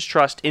put his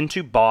trust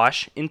into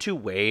Bosch, into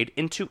Wade,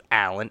 into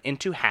Allen,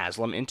 into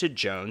Haslam, into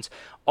Jones,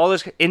 all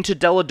this, into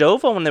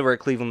Dellavedova when they were at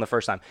Cleveland the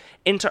first time,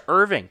 into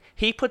Irving.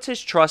 He puts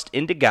his trust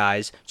into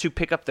guys to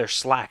pick up their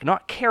slack,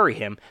 not carry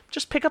him,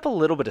 just pick up a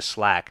little bit of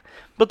slack.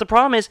 But the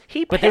problem is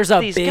he picks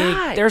these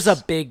guys. There's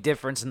a big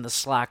difference in the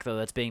slack though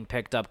that's being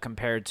picked up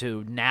compared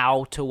to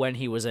now to when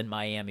he was in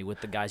Miami with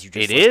the guys you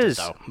just listed, is,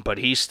 though. but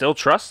he still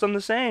trusts them the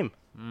same.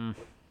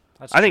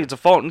 That's I think it's a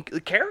fault in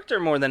character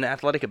more than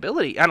athletic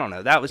ability. I don't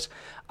know.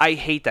 I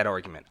hate that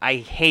argument. I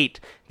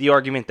hate the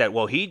argument that,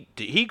 well, he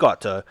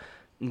got to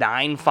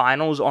 9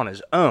 finals on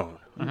his own.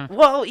 Mm-hmm.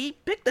 Well, he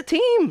picked the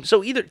team.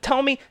 So either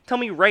tell me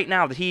right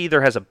now that he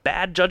either has a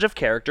bad judge of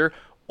character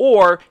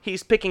or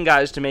he's picking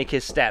guys to make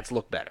his stats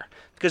look better.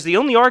 Because the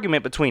only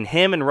argument between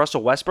him and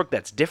Russell Westbrook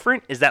that's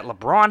different is that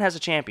LeBron has a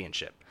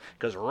championship.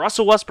 Because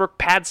Russell Westbrook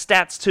pads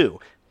stats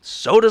too.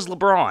 So does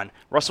LeBron.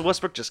 Russell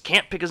Westbrook just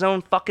can't pick his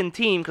own fucking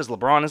team because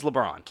LeBron is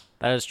LeBron.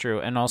 That is true.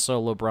 And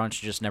also, LeBron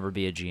should just never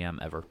be a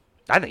GM ever.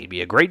 I think he'd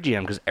be a great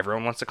GM because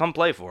everyone wants to come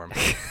play for him.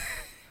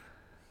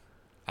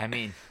 I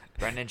mean,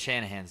 Brendan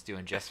Shanahan's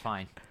doing just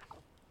fine.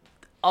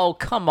 Oh,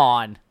 come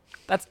on.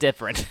 That's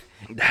different.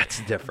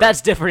 That's different.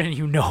 That's different and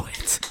you know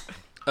it.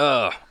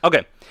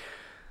 Okay.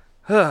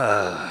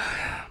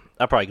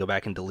 I'll probably go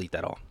back and delete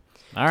that all.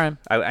 All right.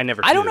 I never.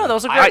 I don't know. That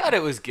was a great. I thought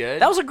it was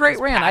good. That was a great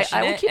It rant. I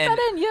will keep passionate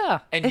that in. Yeah.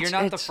 And you're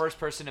not the first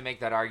person to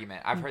make that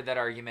argument. I've heard that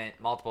argument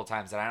multiple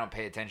times that I don't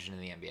pay attention to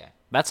the NBA.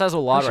 That says a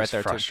lot That's right just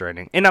there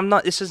frustrating. And I'm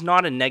not. This is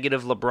not a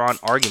negative LeBron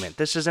argument.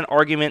 This is an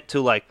argument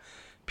to like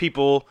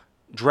people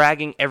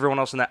dragging everyone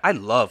else in that. I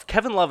love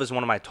Kevin Love is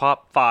one of my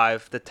top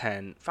 5 to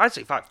 10. I'd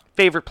say 5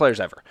 favorite players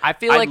ever. too. I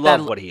feel like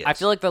love what he is. I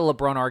feel like the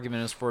LeBron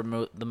argument is for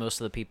the most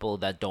of the people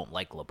that don't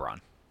like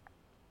LeBron.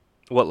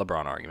 What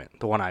LeBron argument?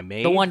 The one I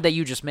made. The one that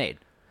you just made.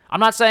 I'm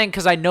not saying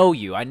because I know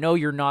you. I know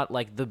you're not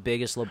like the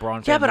biggest LeBron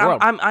fan. Yeah, in but the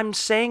world. I'm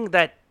saying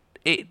that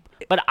it.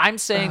 But I'm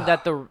saying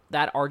that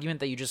that argument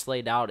that you just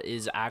laid out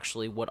is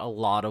actually what a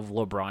lot of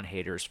LeBron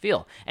haters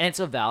feel, and it's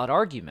a valid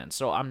argument.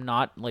 So I'm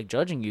not like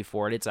judging you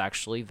for it. It's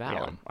actually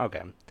valid. Yeah,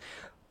 okay.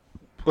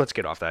 Let's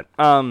get off that.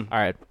 All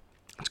right.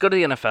 Let's go to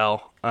the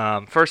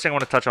NFL. First thing I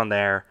want to touch on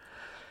there,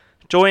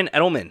 Julian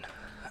Edelman.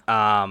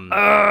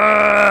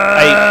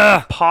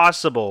 A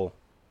possible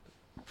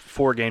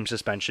 4-game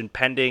suspension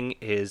pending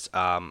his.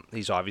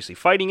 He's obviously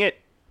fighting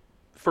it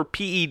for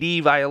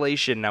PED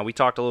violation. Now, we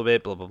talked a little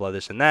bit, blah, blah, blah,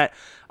 this and that.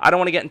 I don't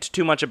want to get into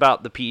too much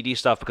about the PED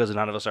stuff because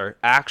none of us are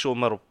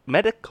actual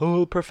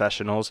medical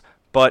professionals,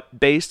 but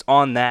based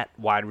on that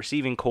wide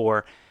receiving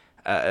core,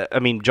 I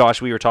mean,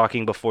 Josh, we were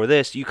talking before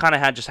this, you kind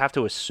of just have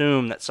to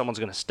assume that someone's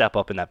going to step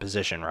up in that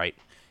position, right?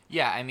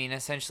 Yeah, I mean,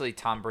 essentially,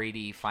 Tom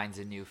Brady finds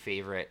a new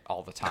favorite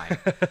all the time,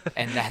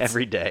 and that's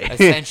every day.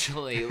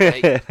 Essentially,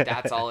 like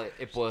that's all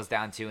it boils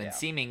down to. And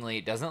seemingly,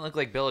 it doesn't look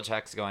like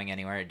Belichick's going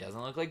anywhere. It doesn't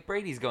look like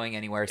Brady's going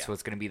anywhere. So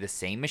it's going to be the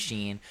same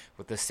machine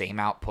with the same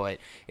output.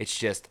 It's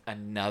just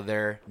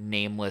another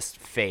nameless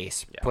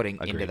face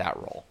putting into that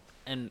role.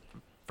 And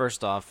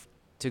first off,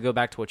 to go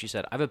back to what you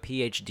said, I have a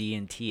PhD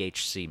in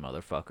THC,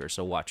 motherfucker.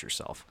 So watch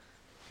yourself.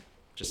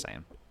 Just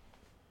saying.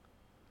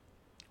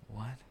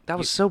 What? That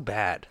was so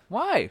bad.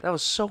 Why? That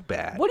was so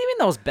bad. What do you mean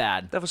that was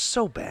bad? That was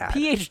so bad.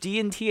 PhD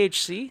in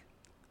THC?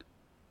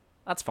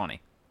 That's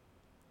funny.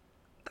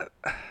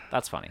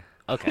 That's funny.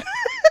 Okay.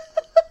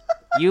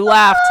 You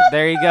laughed.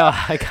 There you go.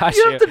 I got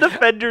you. You have to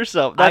defend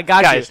yourself. I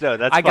got guys, you. No,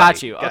 that's I funny.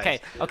 got you. Guys.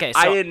 Okay. So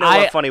I didn't know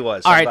what funny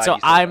was. All right. glad So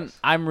you said it.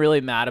 I'm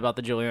really mad about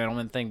the Julian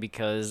Edelman thing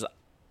because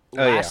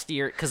last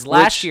year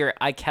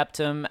I kept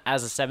him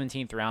as a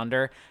 17th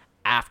rounder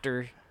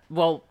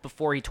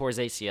before he tore his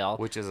ACL,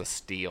 Which is a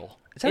steal.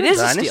 Is that It a is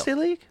a Dynasty steal.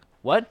 League?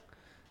 What?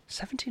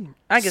 17.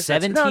 I guess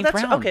 17th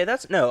that's round. okay.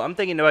 I'm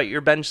thinking about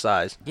your bench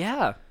size.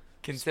 Yeah.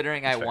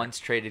 Considering I once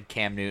traded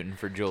Cam Newton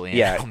for Julian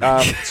Yeah.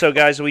 Edelman. So,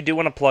 guys, we do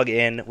want to plug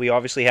in. We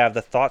obviously have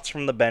the Thoughts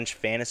from the Bench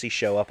fantasy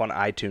show up on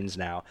iTunes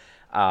now.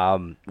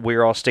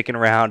 We're all sticking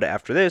around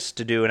after this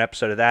to do an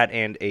episode of that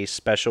and a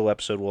special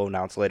episode we'll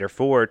announce later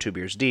for 2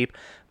 Beers Deep.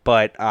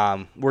 But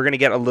we're going to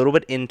get a little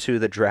bit into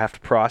the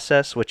draft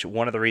process, which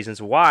one of the reasons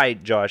why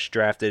Josh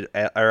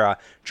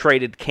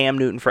traded Cam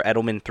Newton for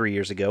Edelman 3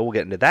 years ago. We'll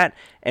get into that,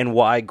 and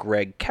why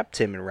Greg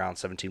kept him in round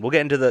 17. We'll get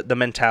into the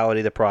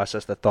mentality, the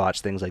process, the thoughts,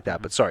 things like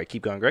that. But sorry,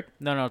 keep going, Greg.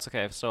 No, it's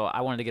okay. So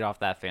I wanted to get off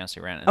that fantasy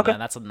rant. And Okay.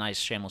 that's a nice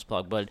shameless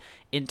plug. But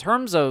in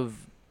terms of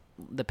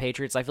the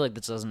Patriots, I feel like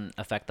this doesn't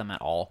affect them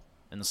at all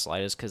in the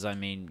slightest because, I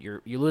mean,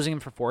 you're losing them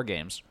for 4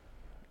 games.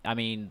 I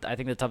mean, I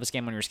think the toughest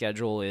game on your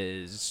schedule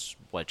is,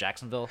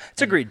 Jacksonville?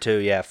 It's agreed to,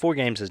 yeah. 4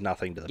 games is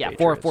nothing to the Patriots.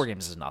 Yeah, four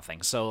games is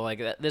nothing. So,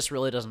 like, this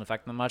really doesn't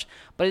affect them much.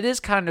 But it is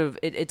kind of,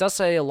 it does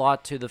say a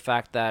lot to the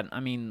fact that, I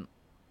mean,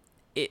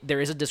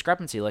 there is a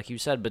discrepancy, like you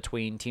said,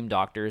 between team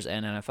doctors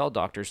and NFL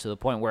doctors to the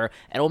point where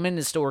Edelman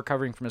is still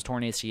recovering from his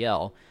torn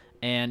ACL,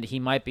 and he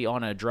might be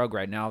on a drug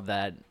right now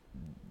that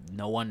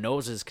no one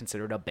knows is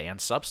considered a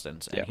banned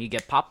substance, and he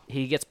gets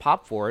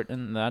popped for it,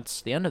 and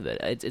that's the end of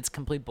it. It's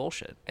complete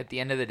bullshit. At the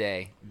end of the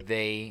day,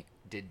 they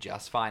did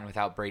just fine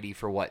without Brady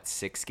for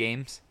 6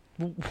 games?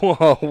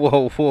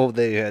 Whoa!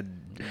 They had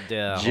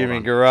Yeah, Jimmy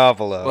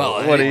Garoppolo.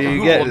 Well, what are you who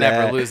will getting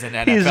never at? lose an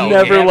NFL He's game.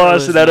 never Never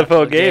lost an lose an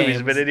NFL NFL game. He's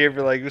games. been in here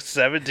for like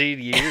 17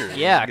 years.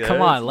 Yeah, guys.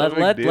 come on. No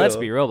big Let's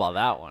deal. be real about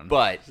that one.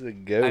 But He's a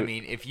goat. I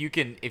mean, if you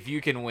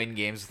can win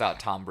games without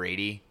Tom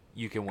Brady,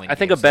 you can win. I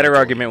think a games better without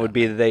argument Julian would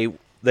be that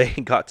they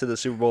got to the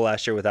Super Bowl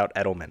last year without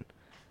Edelman.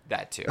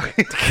 that too.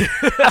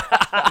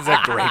 That's a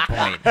great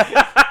point.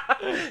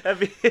 That'd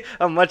be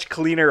a much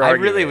cleaner I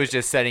argument. really was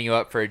just setting you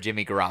up for a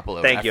Jimmy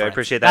Garoppolo. Thank you. I reference.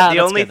 appreciate that. The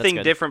that's only good, that's thing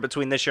good. different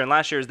between this year and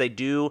last year is they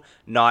do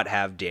not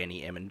have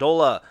Danny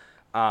Amendola.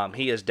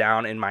 He is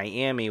down in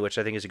Miami, which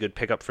I think is a good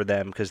pickup for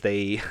them because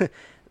they,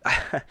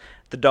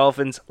 the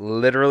Dolphins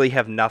literally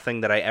have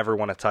nothing that I ever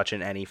want to touch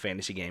in any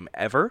fantasy game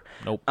ever.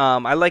 Nope.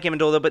 I like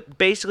Amendola, but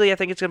basically I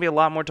think it's going to be a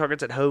lot more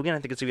targets at Hogan. I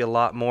think it's going to be a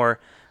lot more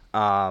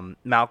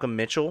Malcolm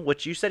Mitchell,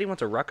 which you said he went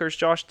to Rutgers,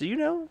 Josh. Do you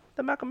know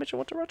that Malcolm Mitchell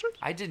went to Rutgers?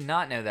 I did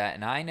not know that,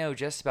 and I know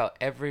just about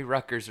every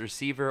Rutgers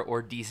receiver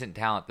or decent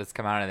talent that's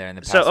come out of there in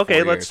the past. So, okay,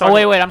 4 let's years. talk-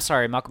 Oh, wait. I'm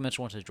sorry. Malcolm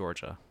Mitchell went to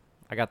Georgia.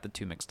 I got the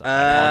two mixed up. I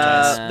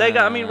apologize. They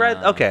got. I mean, right?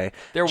 Okay.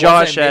 There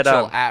Josh wasn't had,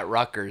 Mitchell at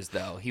Rutgers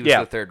though. He was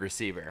yeah. the third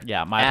receiver.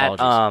 Yeah, my at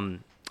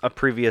apologies. a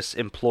previous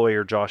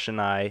employer, Josh and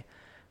I,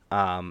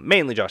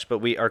 mainly Josh,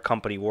 but our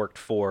company worked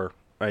for,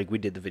 like, we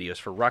did the videos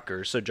for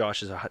Rutgers. So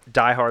Josh is a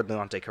diehard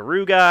Leonte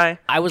Carew guy.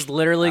 I was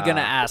literally going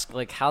to ask,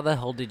 like, how the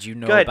hell did you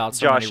know Go ahead, about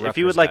so Josh. many If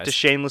you would like to guys?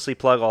 shamelessly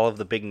plug all of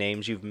the big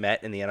names you've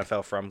met in the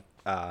NFL from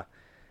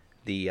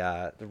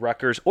the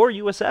Rutgers or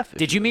USF.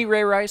 Did you meet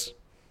Ray Rice?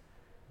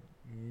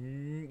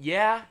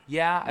 Yeah.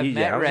 I've Yeah,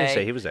 met I was Ray. gonna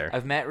say he was there.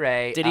 I've met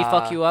Ray. Did he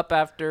fuck you up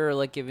after,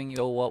 like, giving you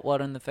a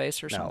what in the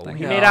face or No, something?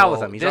 he made out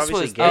with him. He's this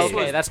obviously was, gay. this Okay,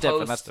 was that's different,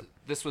 post- that's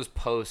different. This was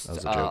post was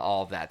a joke.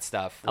 all of that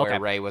stuff where Okay.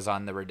 Ray was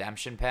on the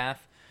redemption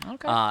path.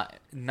 Okay.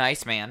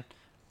 Nice man.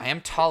 I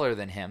am taller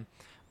than him.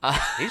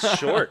 He's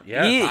short.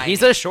 Yeah.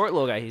 He's a short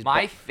little guy. He's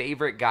My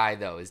favorite guy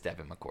though is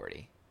Devin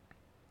McCourty.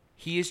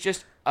 He is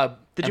just a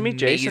Did you meet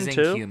Jason,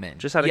 amazing too? human.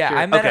 Just out of yeah,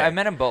 curiosity. I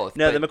met him both.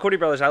 No, but the McCourty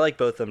brothers. I like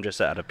both of them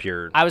just out of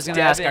pure. I was going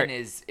to ask, Devin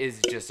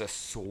is just a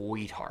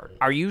sweetheart.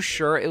 are you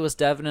sure it was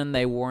Devin and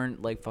they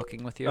weren't, like,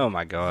 fucking with you? Oh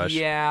my gosh.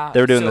 Yeah,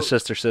 They were doing the so-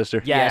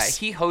 sister. Yes.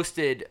 Yeah, he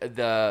hosted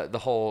the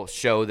whole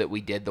show that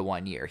we did the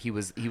one year. He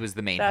was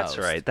the main That's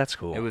host. right. That's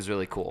cool. It was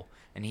really cool.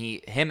 And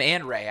him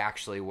and Ray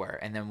actually were,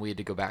 and then we had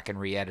to go back and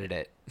re-edit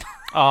it.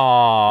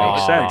 Oh,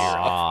 Makes sense.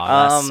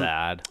 That's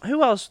sad.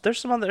 Who else? There's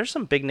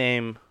some big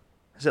name.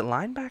 Is it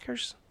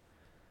linebackers?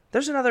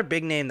 There's another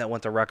big name that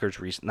went to Rutgers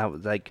recently. That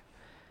was like,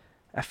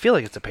 I feel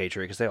like it's a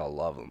Patriot because they all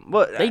love him.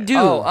 But They do.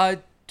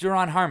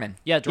 Duron Harmon.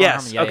 Yeah, Jordan Yes.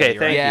 Harmon. Yeah, Okay, you're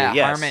thank right. you.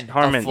 Yes.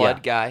 Harmon, a flood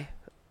yeah.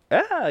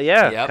 guy.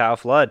 Yeah. Yep. Kyle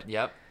Flood.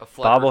 Yep, a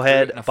flood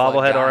recruit and a flood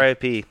Bobblehead. guy.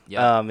 R.I.P.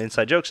 Yep.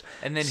 Inside jokes.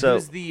 And then So-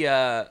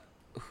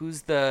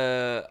 who's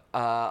the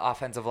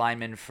offensive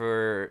lineman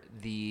for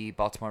the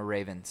Baltimore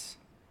Ravens?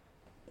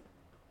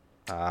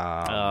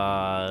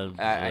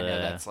 I know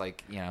that's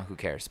like, who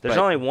cares? There's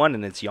But only one,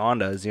 and it's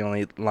Yonda is the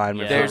only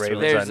lineman Yeah. for the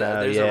there's Ravens I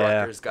know. a yeah.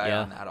 Rutgers guy Yeah.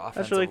 on that offensive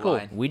That's really cool.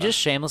 line. We just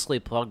shamelessly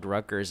plugged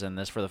Rutgers in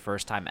this for the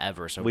first time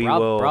ever, so We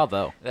will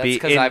bravo. That's be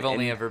because in- I've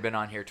only in- ever been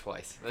on here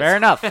twice. Fair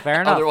enough,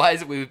 fair enough.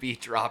 Otherwise, we would be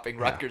dropping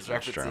Rutgers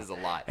that's true. references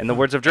a lot. In the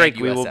words of Drake,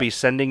 And we will USF. be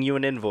sending you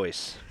an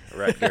invoice,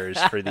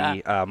 Rutgers, for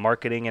the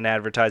marketing and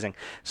advertising.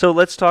 So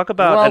let's talk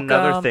about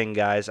another Welcome. thing,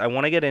 guys. I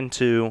want to get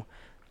into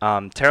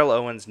Terrell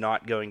Owens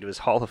not going to his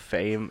Hall of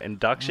Fame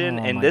induction,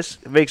 Oh and my- this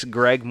makes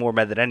Greg more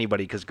mad than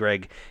anybody because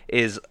Greg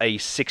is a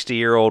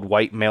 60-year-old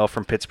white male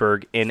from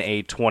Pittsburgh in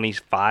a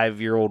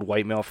 25-year-old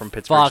white male from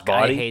Pittsburgh's Fuck,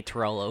 body. I hate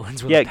Terrell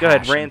Owens with Yeah, a go ahead,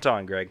 passion. rant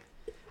on, Greg.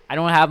 I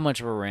don't have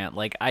much of a rant.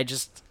 Like,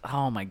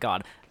 oh my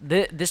god.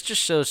 This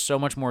just shows so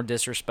much more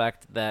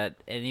disrespect that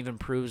it even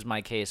proves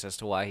my case as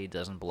to why he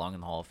doesn't belong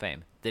in the Hall of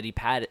Fame. Did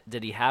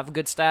he have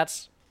good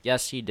stats?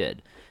 Yes, he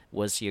did.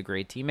 Was he a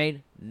great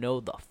teammate? No,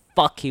 the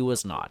fuck he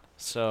was not.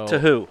 So To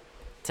who?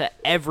 To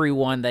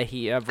everyone that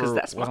he ever Because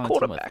that's was my on the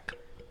team with. quarterback.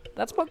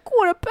 That's my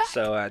quarterback.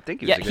 So I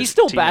think he was Yeah, a good he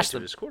still teammate bashed to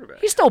him. his quarterback.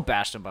 He still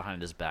bashed him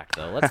behind his back,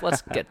 though.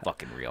 Let's get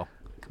fucking real.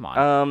 Come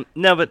on.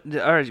 No, but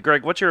all right,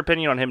 Greg, what's your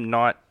opinion on him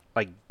not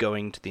like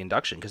going to the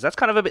induction? Because that's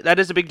kind of that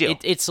is a big deal.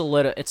 It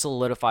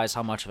solidifies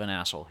how much of an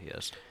asshole he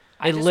is.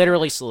 It just-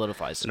 literally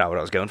solidifies It's it. not what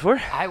I was going for.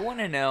 I want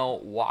to know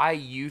why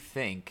you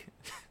think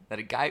that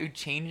a guy who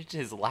changed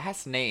his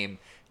last name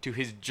to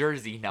his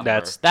jersey number.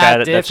 That's That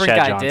Chad different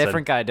Johnson.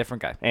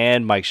 different guy.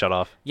 And Mike shut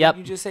off. Yep. Did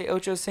you just say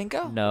Ocho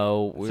Cinco?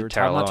 No, we It's were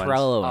Terrell talking about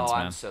Terrell Oh, Owens,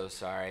 I'm man. so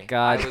sorry.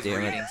 God I was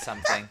damn it. reading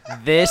something.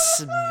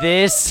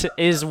 This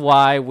is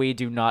why we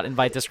do not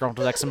invite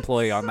Disgruntled Ex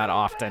Employee on that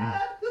often.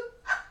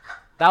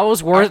 That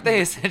was worse. Aren't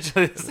they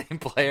essentially the same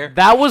player?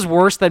 That was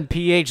worse than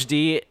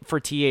PhD for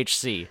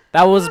THC.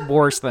 That was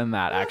worse than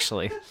that,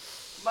 actually.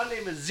 My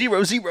name is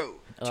 00.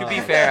 To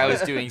be fair, I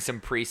was doing some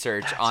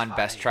pre-search on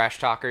best trash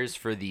talkers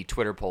for the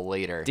Twitter poll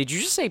later. Did you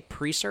just say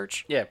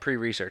pre-search? Yeah,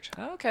 pre-research.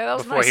 Okay, that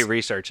was Before nice. he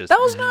researches. That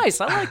was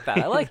nice. I like that.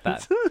 I like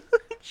that.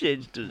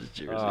 Changed his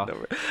jersey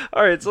number.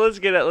 All right, so let's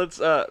get out of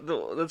the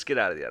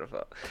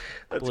NFL.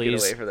 Let's get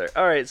away from there.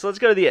 All right, so let's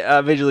go to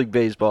the Major League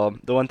Baseball.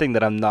 The one thing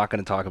that I'm not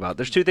going to talk about.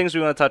 There's two things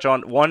we want to touch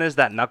on. One is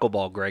that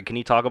knuckleball, Greg. Can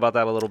you talk about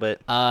that a little bit?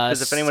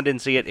 Because if anyone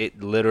didn't see it,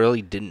 it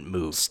literally didn't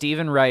move.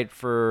 Stephen Wright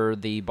for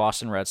the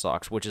Boston Red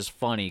Sox, which is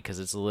funny because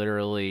it's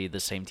literally the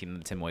same team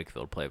that Tim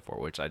Wakefield played for,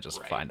 which I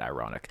just find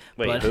ironic.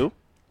 Wait, who?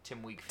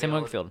 Tim Wakefield. Tim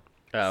Wakefield.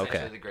 Oh,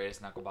 okay. The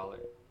greatest knuckleballer.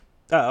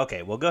 Oh,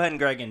 okay. Well, go ahead and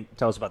Greg and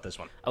tell us about this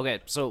one. Okay,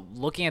 so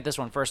looking at this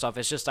one, first off,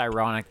 it's just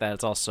ironic that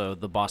it's also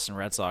the Boston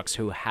Red Sox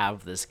who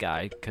have this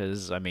guy,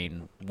 because, I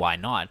mean, why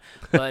not?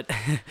 But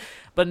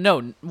but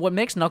no, what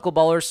makes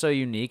Knuckleballer so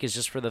unique is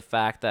just for the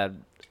fact that,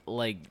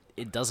 like,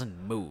 it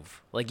doesn't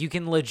move. Like, you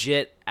can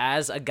legit,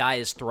 as a guy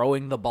is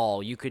throwing the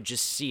ball, you could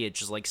just see it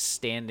just, like,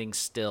 standing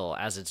still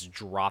as it's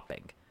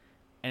dropping.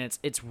 And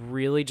it's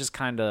really just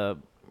kind of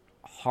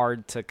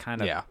hard to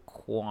kind of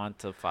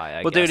quantify,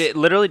 I guess. Dude, it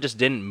literally just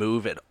didn't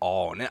move at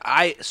all.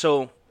 And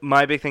so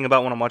my big thing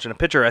about when I'm watching a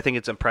pitcher, I think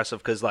it's impressive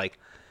because, like,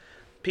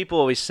 people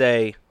always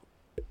say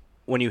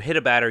when you hit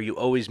a batter, you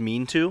always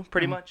mean to,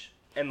 pretty much.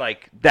 And,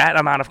 like, that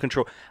amount of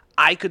control.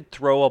 I could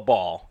throw a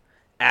ball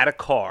at a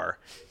car,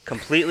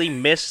 completely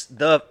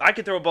I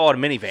could throw a ball at a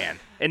minivan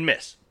and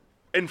miss.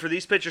 And for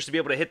these pitchers to be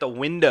able to hit the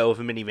window of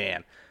a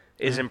minivan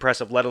is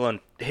impressive, let alone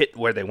hit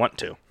where they want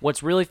to.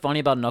 What's really funny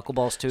about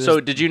knuckleballs, too, So,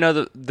 did you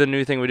know the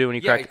new thing we do when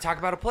you crack? Yeah, talk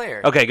about a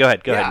player. Okay, go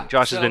ahead.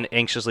 Josh has been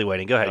anxiously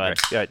waiting. Go ahead, Greg.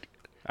 Go ahead.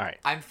 All right.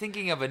 I'm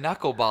thinking of a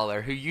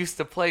knuckleballer who used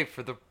to play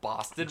for the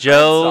Boston Red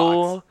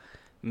Joe Sox.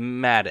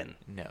 Madden.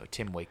 No,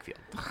 Tim Wakefield.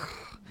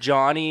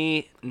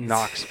 Johnny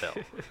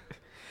Knoxville.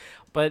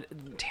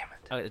 But damn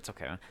it, it's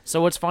okay.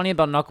 So what's funny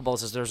about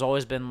knuckleballs is there's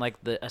always been like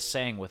a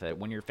saying with it.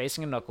 When you're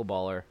facing a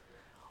knuckleballer,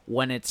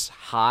 when it's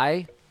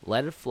high,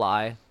 let it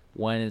fly.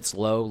 When it's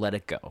low, let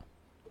it go.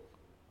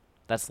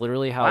 That's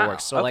literally how it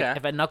works. So like,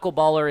 if a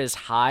knuckleballer is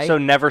high, so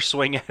never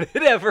swing at it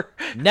ever.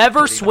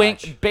 Never swing.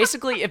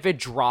 Basically, if it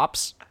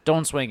drops,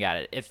 don't swing at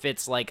it. If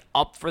it's like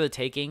up for the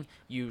taking,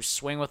 you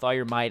swing with all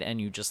your might and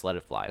you just let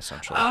it fly.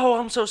 Essentially. Oh,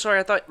 I'm so sorry.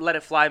 I thought let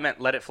it fly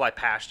meant let it fly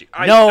past you.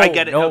 I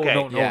get it. No, okay,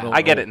 no,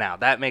 I get it now.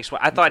 That makes.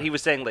 I thought he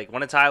was saying like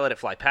when it's high, let it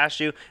fly past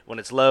you. When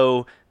it's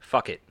low,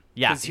 fuck it.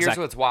 Yeah. Because here's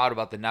what's wild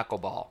about the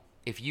knuckleball: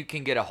 if you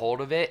can get a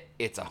hold of it,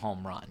 it's a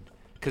home run.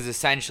 Because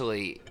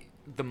essentially,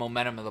 the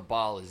momentum of the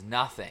ball is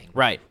nothing.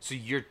 Right. So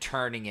you're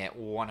turning it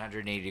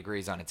 180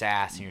 degrees on its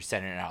ass, and you're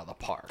sending it out of the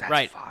park. That's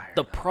right. fire,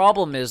 the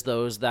problem is,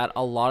 though, is that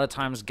a lot of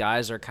times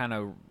guys are kind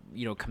of,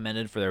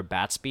 commended for their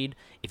bat speed.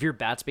 If your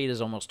bat speed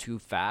is almost too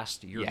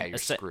fast, you're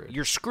screwed.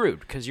 You're screwed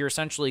because you're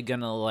essentially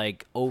going to,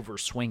 like,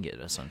 overswing it,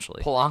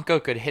 essentially.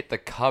 Polanco could hit the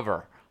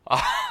cover.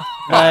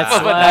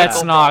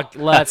 Let's not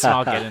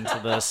get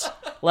into this.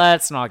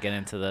 Let's not get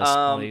into this,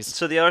 please.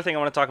 So the other thing I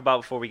want to talk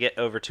about before we get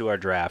over to our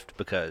draft,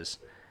 because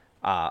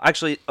I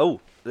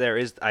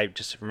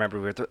just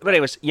remembered but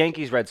anyways,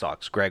 Yankees Red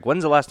Sox. Greg,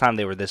 when's the last time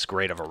they were this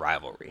great of a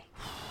rivalry?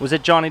 Was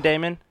it Johnny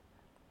Damon?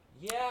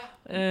 Yeah.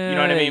 You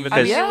know what I mean?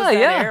 Because it was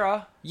that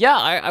era. Yeah,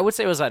 I would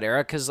say it was that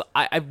era because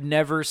I've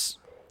never.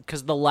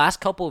 Because the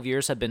last couple of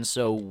years have been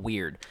so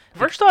weird.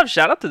 First off,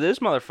 shout out to this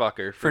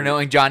motherfucker for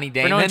knowing Johnny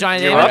Damon.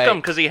 You're welcome,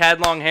 because he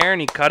had long hair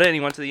and he cut it and he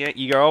went to the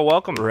Yankees. You're all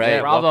welcome. Right.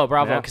 Yeah, bravo,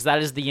 because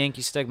that is the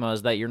Yankee stigma,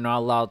 is that you're not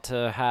allowed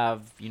to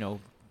have,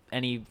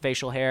 any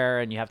facial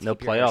hair and you have to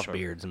keep your hair playoff short.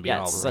 beards and being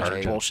all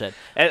such bullshit.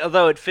 And,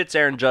 although it fits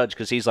Aaron Judge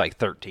because he's like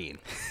 13,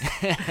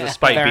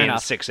 despite being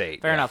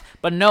 6'8". Fair enough.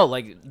 But no,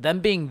 like them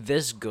being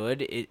this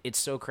good, it's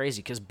so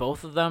crazy because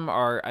both of them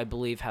I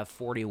believe, have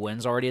 40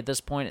 wins already at this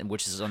point,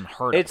 which is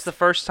unheard of. It's the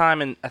first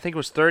time in I think it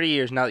was 30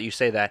 years now that you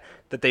say that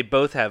they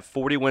both have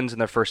 40 wins in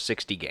their first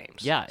 60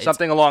 games. Yeah,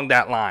 something along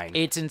that line.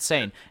 It's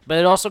insane, but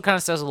it also kind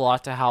of says a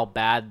lot to how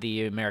bad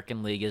the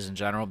American League is in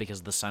general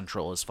because the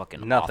Central is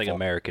fucking nothing awful.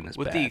 American is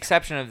with bad. the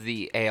exception of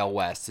the AL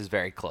West is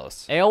very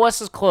close. AL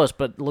West is close,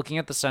 but looking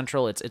at the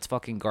Central, it's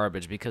fucking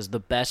garbage because the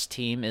best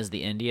team is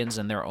the Indians,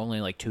 and they're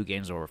only like 2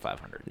 games over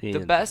 500. The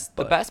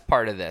best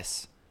part of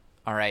this,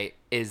 all right,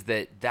 is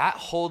that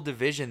whole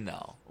division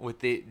though with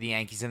the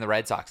Yankees and the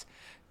Red Sox,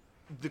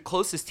 the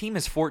closest team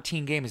is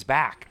 14 games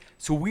back.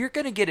 So we're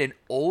gonna get an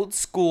old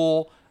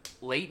school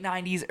late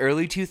 90s,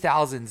 early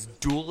 2000s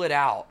duel it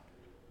out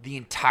the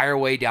entire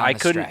way down. I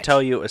couldn't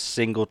tell you a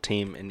single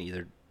team in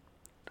either.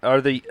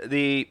 Are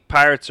the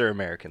Pirates are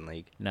American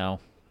League? No.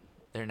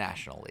 They're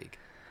National League.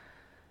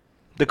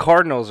 The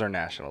Cardinals are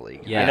National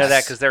League. Yes. I know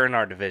that because they're in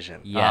our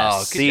division. Yes.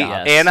 Oh, the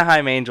job.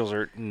 Anaheim Angels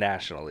are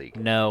National League.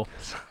 No.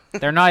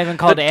 They're not even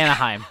called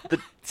Anaheim.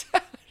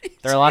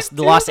 They're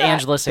the Los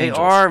Angeles They Angels.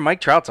 are.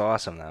 Mike Trout's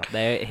awesome though.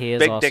 He is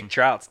Big awesome. Dick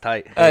Trout's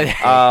tight.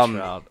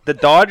 Trout. The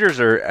Dodgers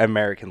are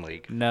American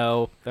League.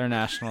 No, they're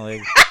National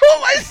League.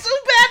 Oh, I'm so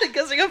bad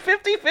because they go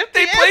 50-50.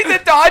 They played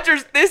the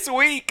Dodgers this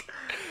week.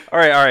 All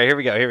right. Here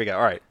we go.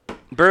 All right.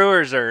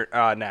 Brewers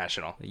are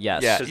national.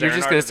 Yes. Yeah, 'Cause you're they're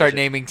just in going our to start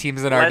division. naming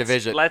teams in our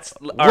division.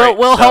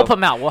 We'll help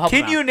him out.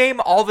 Can you name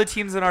all the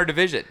teams in our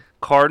division?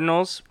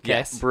 Cardinals.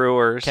 Yes.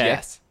 Brewers.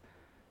 Yes.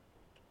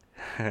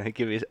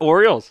 Give me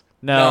Orioles.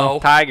 No.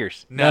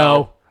 Tigers.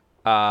 No.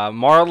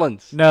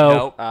 Marlins. No.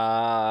 Nope.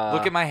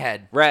 Look at my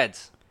head.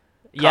 Reds.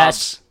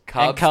 Yes.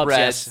 Cubs, And Cubs, Reds,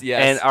 yes.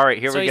 yes. And all right,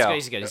 here So we he's go. good,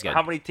 he's good, he's good.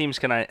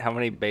 How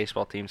many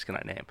baseball teams can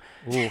I name?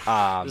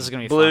 This is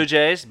gonna be Blue fun.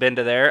 Jays. Been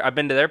to there. I've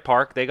been to their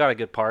park. They got a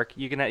good park.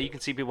 You can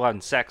see people having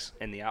sex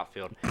in the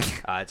outfield.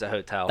 It's a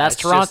hotel. That's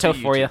It's just Toronto a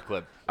for you. YouTube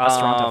clip. That's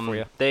Toronto for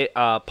you. They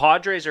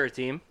Padres are a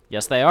team.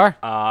 Yes, they are.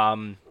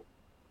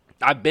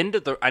 I've been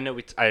to the. I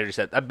already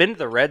said. I've been to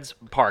the Reds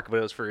park, but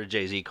it was for a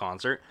Jay-Z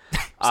concert.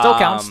 Still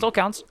counts. Still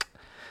counts.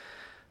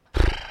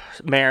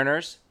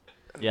 Mariners.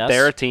 Yes.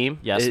 They're a team.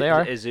 Yes, they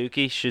are.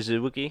 Shizuki.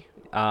 Shizuki.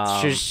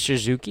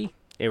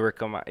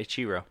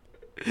 Ichiro.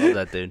 Love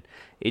that dude.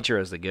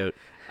 Ichiro's the GOAT.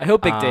 I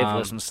hope Big Dave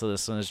listens to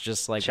this and is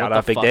just like, Shout what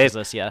out the Big fuck Dave. is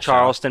this? Yeah,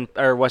 Charleston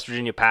or West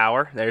Virginia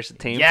Power. There's the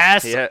team.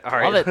 Yes! Yeah. All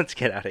Love right. it. Let's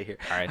get out of here.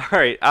 All right. All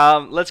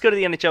right. Let's go to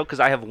the NHL because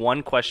I have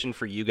one question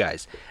for you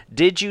guys.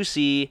 Did you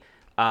see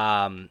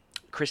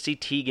Chrissy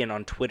Teigen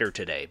on Twitter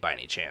today by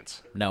any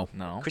chance? No.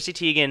 Chrissy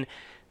Teigen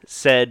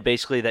said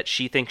basically that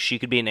she thinks she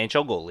could be an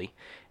NHL goalie.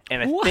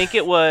 And I What? think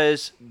it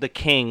was the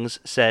Kings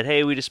said,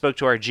 hey, we just spoke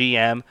to our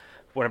GM.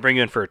 Want to bring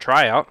you in for a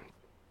tryout.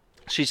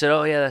 She said,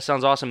 oh, yeah, that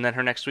sounds awesome. Then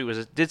her next tweet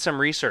was, did some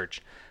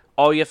research.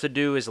 All you have to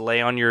do is lay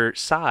on your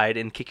side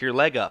and kick your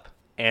leg up.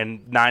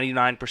 And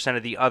 99%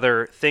 of the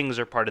other things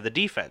are part of the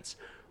defense.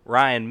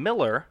 Ryan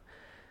Miller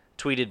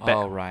tweeted back.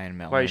 Oh, Ryan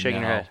Miller. Why are you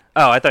shaking no. your head?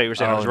 Oh, I thought you were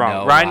saying I was Oh, wrong. no,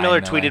 Ryan Ryan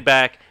Miller Miller. tweeted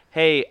back,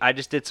 hey, I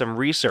just did some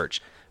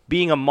research.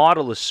 Being a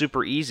model is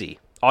super easy.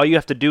 All you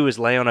have to do is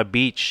lay on a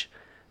beach.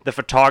 The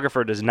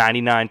photographer does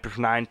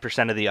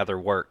 99% of the other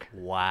work.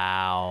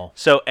 Wow.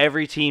 So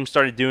every team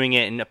started doing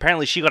it, and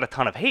apparently she got a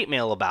ton of hate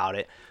mail about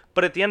it.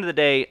 But at the end of the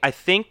day, I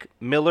think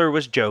Miller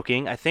was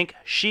joking. I think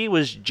she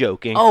was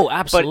joking. Oh,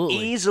 absolutely.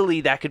 But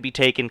easily that could be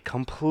taken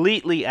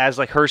completely as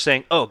like her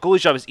saying, oh,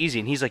 goalie's job is easy.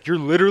 And he's like, you're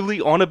literally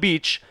on a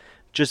beach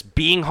just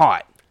being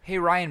hot. Hey,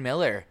 Ryan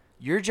Miller,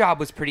 your job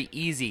was pretty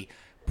easy.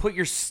 Put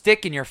your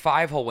stick in your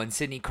 5-hole when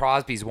Sidney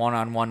Crosby's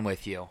one-on-one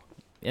with you.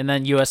 And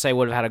then USA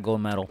would have had a gold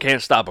medal.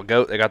 Can't stop a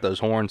goat. They got those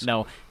horns.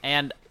 No.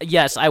 And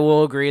yes, I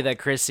will agree that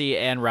Chrissy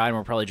and Ryan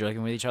were probably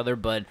joking with each other,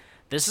 but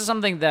this is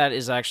something that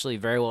is actually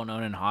very well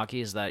known in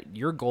hockey, is that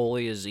your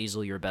goalie is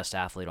easily your best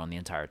athlete on the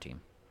entire team.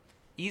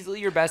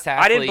 Easily your best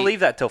athlete. I didn't believe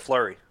that till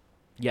Fleury.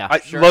 Yeah,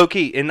 sure. Low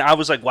key. And I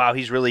was like, wow,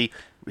 he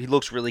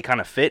looks really kind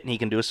of fit and he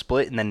can do a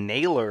split. And then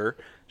Naylor,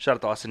 shout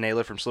out to Austin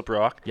Naylor from Slip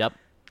Rock. Yep.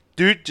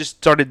 Dude just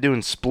started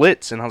doing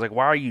splits, and I was like,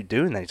 why are you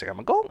doing that? He's like, I'm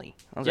a goalie.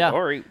 I was like,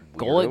 all right.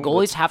 weirdo,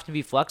 Goalies have to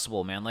be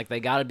flexible, man. Like, they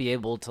got to be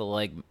able to,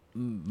 like,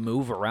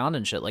 move around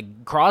and shit.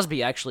 Like,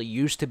 Crosby actually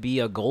used to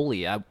be a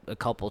goalie a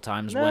couple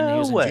times when he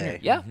was in way. junior.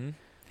 Yeah.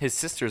 His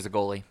sister's a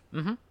goalie.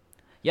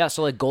 Yeah,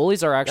 so like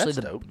goalies are actually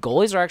That's dope.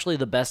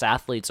 the best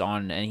athletes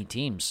on any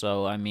team.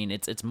 So I mean,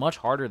 it's much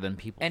harder than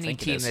people Any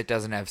think it team is. that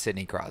doesn't have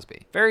Sidney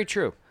Crosby. Very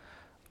true.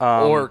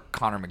 Or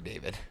Connor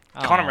McDavid.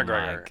 Conor Oh,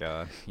 McGregor. my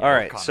God. All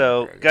right, Conor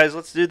so McGregor. guys,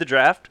 let's do the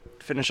draft.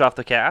 Finish off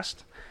the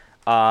cast.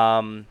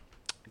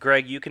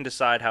 Greg, you can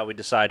decide how we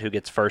decide who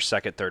gets first,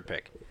 second, third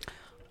pick.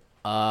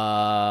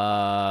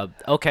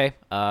 Okay.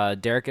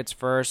 Derek gets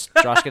first.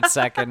 Josh gets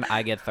second.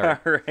 I get third.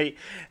 All right.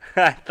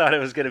 I thought it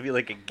was going to be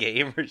like a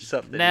game or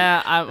something.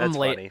 Nah, I'm That's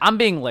late. funny. I'm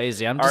being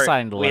lazy. I'm All right,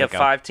 deciding to let we it have go.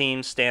 5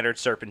 teams, standard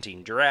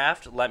serpentine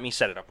draft. Let me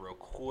set it up real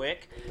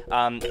quick.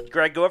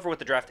 Greg, go over what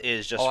the draft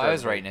is. Just Oh, for I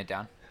was everybody. writing it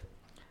down.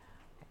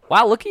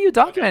 Wow, look at you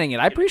documenting it.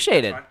 I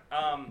appreciate it. That's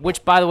fine.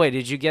 Which, by the way,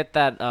 did you get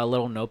that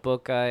little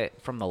notebook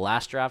from the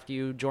last draft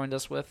you joined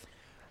us with?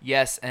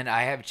 Yes, and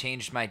I have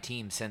changed my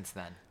team since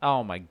then.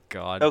 Oh my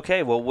God.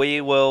 Okay, well, we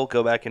will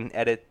go back and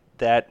edit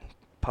that.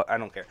 I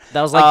don't care.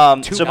 That was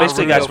like 2 so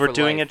basically, Naruto guys, we're for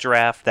doing life. a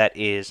draft that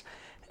is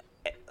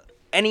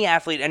any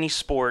athlete, any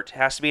sport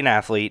has to be an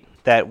athlete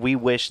that we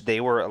wish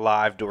they were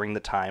alive during the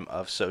time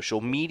of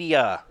social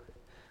media.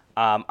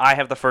 I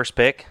have the first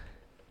pick.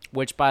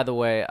 Which, by the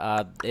way,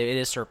 it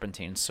is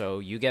serpentine. So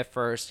you get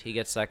first, he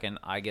gets second,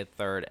 I get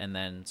third, and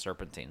then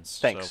serpentines.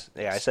 Thanks.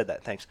 So, Yeah, I said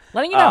that. Thanks.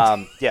 Letting you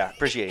know. Yeah,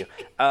 appreciate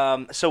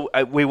you. So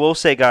we will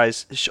say,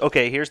 guys.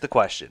 Okay, here's the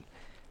question: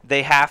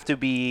 they have to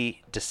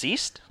be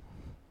deceased.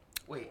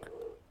 Wait,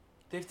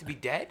 they have to be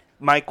dead?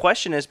 My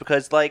question is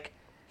because, like,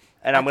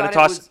 and I'm I going to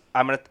thought it toss. was-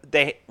 I'm going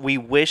to. We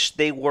wish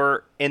they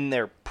were in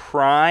their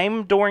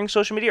prime during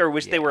social media, or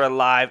wish they were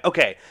alive.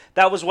 Okay,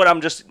 that was what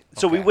I'm just.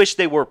 So we Okay. wish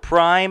they were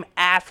prime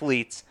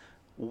athletes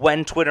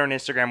when Twitter and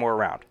Instagram were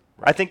around.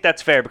 I think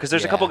that's fair because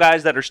there's a couple Yeah.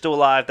 guys that are still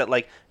alive that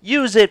like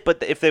use it,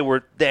 but if they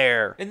were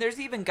there, And there's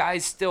even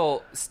guys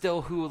still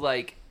who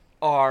like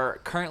are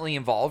currently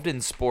involved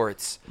in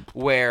sports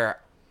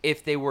where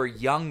if they were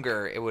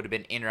younger, it would have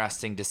been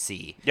interesting to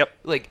see. Yep.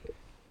 Like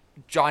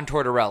John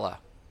Tortorella.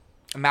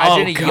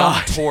 Imagine Oh, a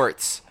God. young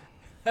Torts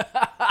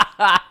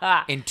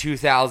in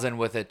 2000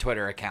 with a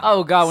Twitter account.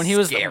 Oh God, when he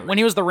was Scary.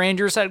 the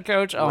Rangers head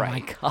coach. Oh Right.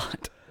 my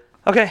God.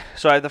 Okay,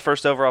 so I have the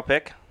first overall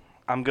pick.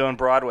 I'm going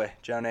Broadway,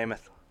 Joe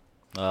Namath.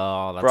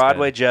 Oh, that's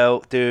Broadway good.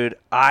 Joe, dude,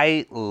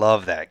 I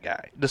love that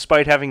guy.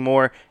 Despite having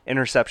more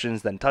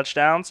interceptions than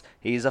touchdowns,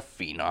 he's a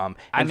phenom.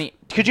 I And mean-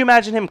 could you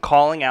imagine him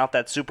calling out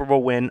that Super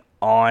Bowl win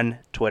on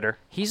Twitter?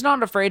 He's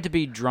not afraid to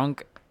be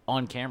drunk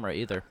on camera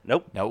either.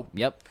 Nope.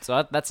 Yep.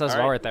 So that says it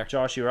all right there.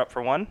 Josh, you're up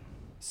for one.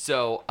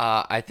 So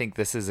I think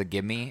this is a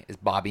gimme. Is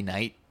Bobby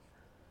Knight?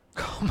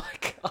 Oh my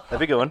god. That'd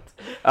be a good one.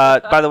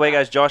 By the way,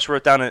 guys, Josh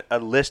wrote down a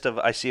list of,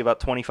 I see about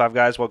 25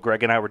 guys while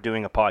Greg and I were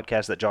doing a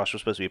podcast that Josh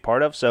was supposed to be a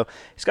part of. So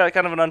he's got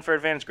kind of an unfair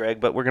advantage, Greg,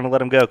 but we're going to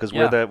let him go because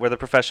we're the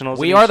professionals.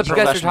 We are the You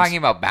guys are talking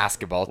about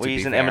basketball. To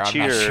He's be an fair. amateur.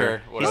 I'm not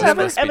sure what He's I'm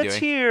an supposed to be doing.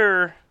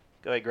 amateur.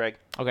 Go ahead, Greg.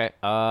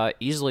 Okay.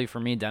 Easily for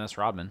me, Dennis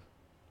Rodman.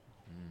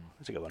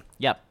 That's a good one.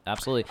 Yep,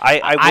 absolutely.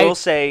 I will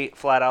say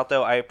flat out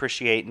though, I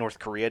appreciate North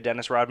Korea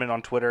Dennis Rodman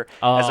on Twitter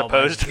as Oh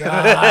opposed my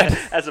God.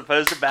 as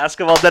opposed to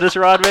basketball Dennis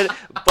Rodman,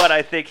 but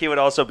I think he would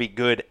also be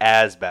good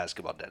as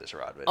basketball Dennis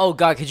Rodman. Oh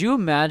god, could you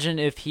imagine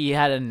if he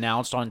had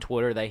announced on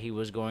Twitter that he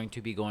was going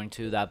to be going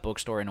to that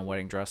bookstore in a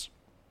wedding dress?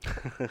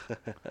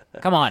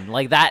 Come on,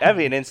 like that. That'd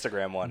be an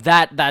Instagram one.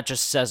 That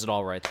just says it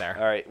all right there.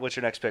 All right, what's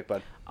your next pick,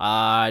 bud?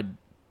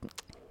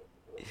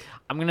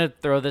 I'm gonna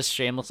throw this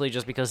shamelessly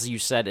just because you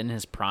said in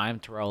his prime,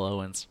 Terrell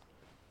Owens.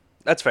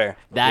 That's fair.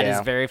 That is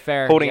very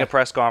fair. Holding Yeah. a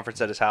press conference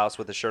at his house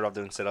with his shirt off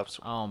doing sit-ups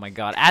Oh my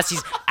god, as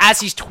he's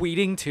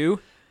tweeting too.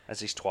 as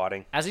he's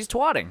twatting. As he's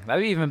twatting,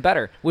 that'd be even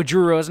better. With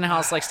Drew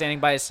Rosenhaus like standing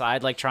by his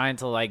side, like trying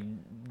to like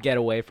get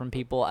away from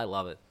people. I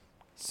love it.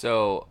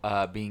 So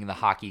being the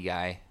hockey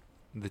guy,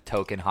 the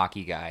token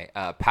hockey guy,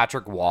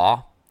 Patrick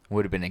Waugh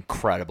would have been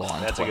incredible on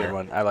That's Twitter. a good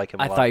one. I like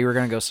him a I lot. thought you were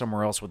gonna go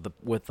somewhere else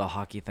with the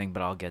hockey thing,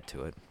 but I'll get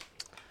to it.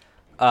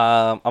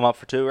 I'm up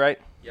for two, right?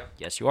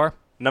 Yes, you are.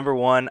 Number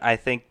one, I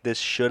think this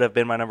should have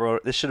been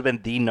this should have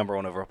been the number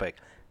one overall pick.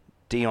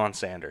 Deion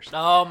Sanders.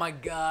 Oh my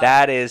god.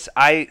 That is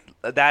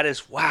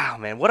wow,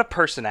 man, what a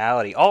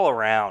personality all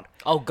around.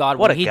 Oh god,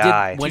 What when a he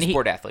guy. did when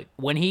Sport athlete.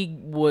 when he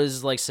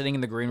was like sitting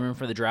in the green room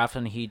for the draft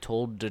and he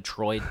told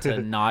Detroit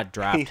to not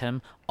draft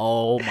him.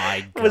 Oh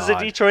my god. Was it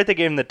Detroit that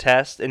gave him the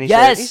test and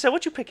Yes. he said,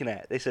 "What you picking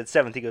at?" They said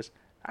 7th. He goes,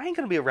 "I ain't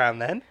going to be around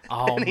then."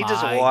 Oh and he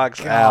just my walks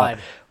God. out.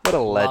 What a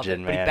Love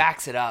legend, it. But man. he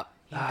backs it up.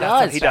 He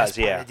does. He does, Best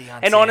part yeah. of Deion And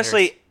Sanders.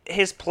 honestly,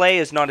 his play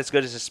is not as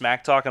good as his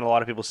smack talk, and a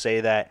lot of people say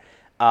that.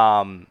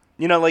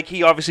 Like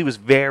he obviously was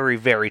very,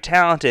 very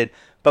talented,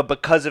 but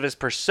because of his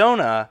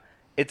persona,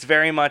 it's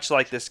very much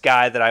like this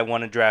guy that I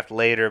want to draft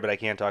later, but I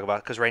can't talk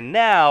about because right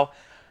now,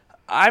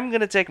 I'm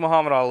gonna take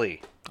Muhammad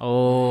Ali.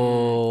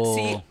 Oh.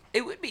 See,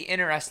 it would be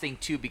interesting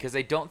too because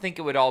I don't think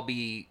it would all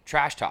be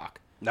trash talk.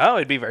 No,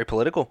 it'd be very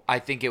political. I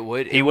think it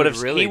would. He would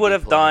have really he would be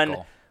have done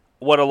political.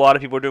 what a lot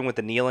of people are doing with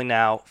the kneeling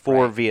now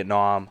for Right.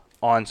 Vietnam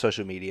on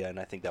social media, and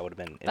I think that would have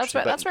been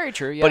interesting. That's very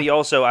true. Yeah. But he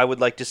also, I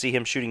would like to see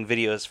him shooting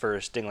videos for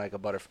sting like a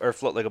butterfly or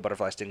float like a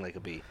butterfly, sting like a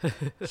bee.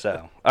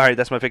 So, all right,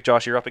 that's my pick.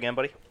 Josh, you're up again,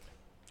 buddy.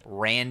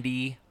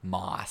 Randy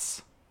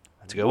Moss.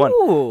 That's a good one.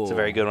 Ooh. It's a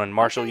very good one.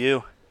 Marshall,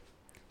 you.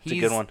 It's a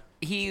good one.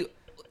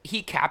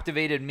 He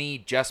captivated me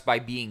just by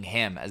being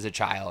him as a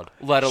child,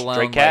 let alone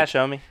Straight cash,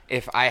 homie.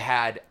 if I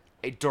had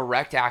a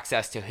direct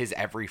access to his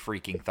every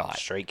freaking thought.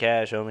 Straight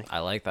cash, homie. I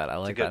like that. I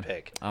like good that.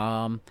 pick.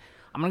 I'm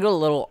gonna go a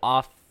little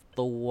off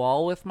the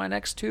wall with my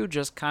next two,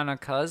 just kind of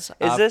cause.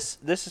 This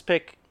is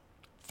pick?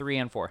 3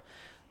 and 4?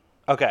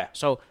 Okay.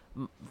 So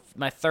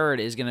my third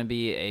is gonna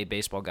be a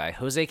baseball guy,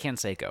 Jose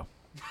Canseco.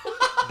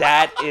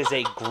 That is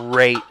a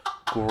great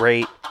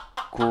pick.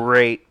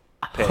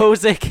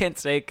 Jose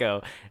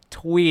Canseco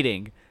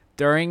tweeting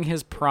during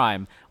his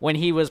prime when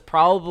he was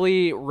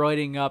probably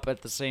writing up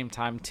at the same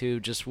time too,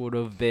 just would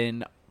have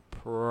been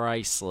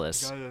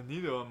priceless. got a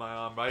needle in my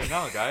arm right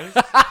now, guys.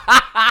 What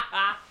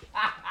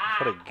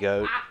a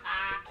goat.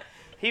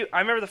 I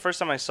remember the first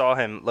time I saw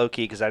him, low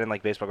key, because I didn't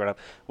like baseball growing up,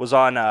 was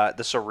on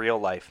The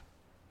Surreal Life.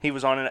 He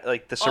was on The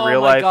Surreal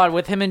Oh my Life. god,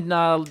 with him and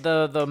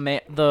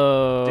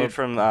the Dude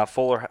from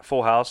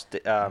Full House.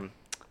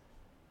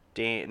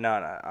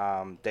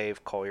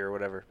 Dave Collier or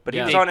whatever. But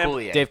Yeah. he was Dave on him.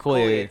 Coulier. Dave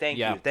Coulier.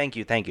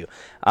 Thank you.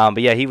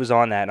 But yeah, he was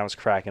on that, and I was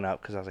cracking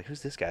up because I was like,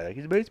 "Who's this guy? Like,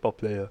 he's a baseball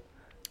player."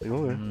 Like,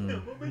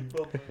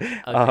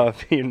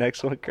 your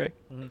next one, Craig.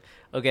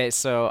 Okay,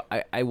 so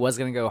I was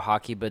gonna go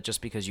hockey, but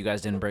just because you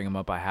guys didn't bring him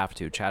up, I have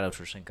to. Chad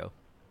Ochocinco.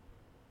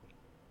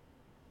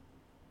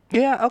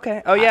 Yeah.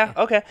 Okay. Oh yeah.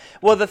 Okay.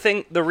 Well,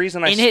 the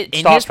reason I in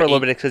stopped his- for a little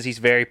in- bit is because he's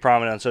very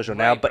prominent on social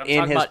now. Right, But I'm in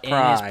talking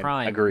his, about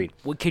prime, agreed.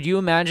 Well, could you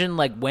imagine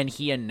like when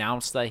he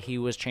announced that he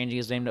was changing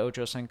his name to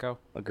Ochocinco?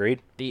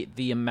 Agreed.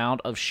 The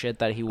amount of shit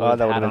that he would have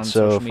that had would've on been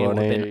so social media would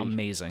have been funny.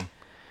 amazing.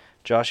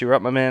 Josh, you're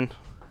up, my man.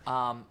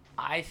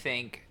 I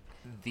think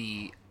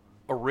the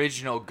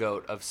original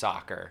GOAT of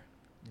soccer,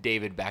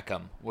 David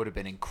Beckham, would have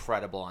been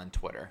incredible on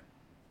Twitter.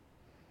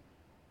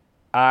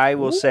 I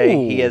will say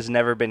he Ooh. has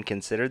never been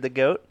considered the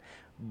GOAT,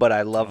 but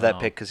I love that Wow.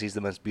 pick because he's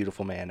the most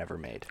beautiful man ever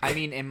made. I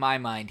mean, in my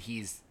mind, he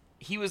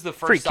was the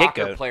Free first kick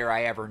soccer goat. player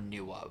I ever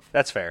knew of.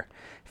 That's fair.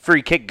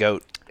 Free kick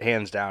GOAT,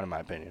 hands down, in my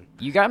opinion.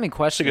 You got me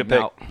questioning good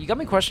now. You got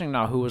me questioning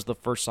now who was the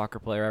first soccer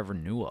player I ever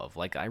knew of.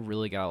 Like I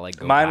really gotta like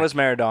go Mine back. was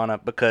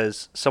Maradona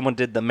because someone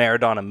did the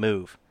Maradona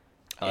move.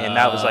 And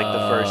that was like the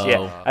first.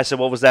 Yeah. I said,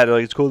 what was that? They're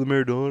like, it's called the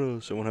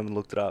Maradona. So I went home and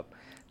looked it up.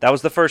 That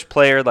was the first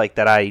player like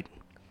that I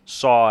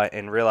saw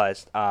and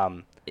realized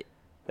that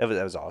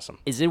was awesome.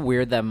 Is it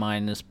weird that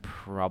mine is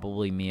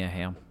probably Mia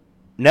Hamm?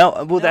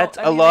 No, well, that's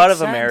I a mean, lot makes of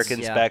sense. Americans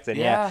Yeah. back then.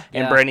 Yeah, Yeah.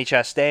 and Yeah. Brandy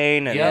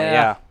Chastain, and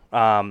Yeah.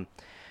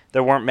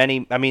 there weren't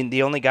many. I mean,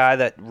 the only guy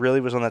that really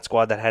was on that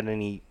squad that had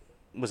any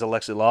was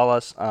Alexi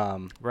Lawless.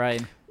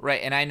 Right.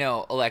 Right, and I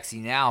know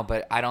Alexi now,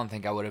 but I don't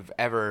think I would have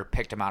ever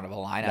picked him out of a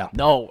lineup.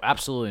 No,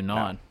 absolutely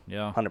not.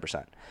 Yeah.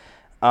 100%.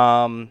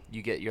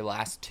 You get your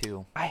last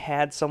two. I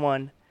had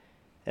someone,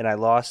 and I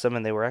lost them,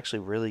 and they were actually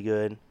really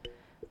good.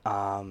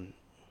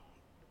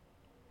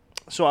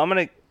 So I'm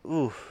gonna.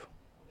 Oof.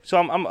 So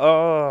I'm.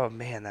 Oh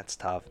man, that's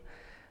tough.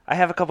 I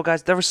have a couple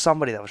guys. There was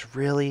somebody that was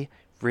really,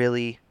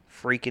 really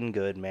freaking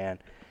good, man,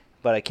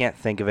 but I can't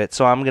think of it.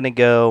 So I'm gonna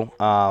go.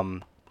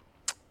 I'm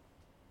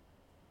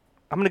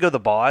gonna go the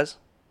Boz.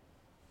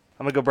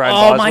 I'm gonna go Brian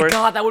Oh Bosworth. my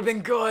God, that would have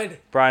been good.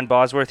 Brian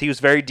Bosworth. He was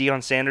very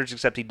Deion Sanders,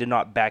 except he did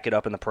not back it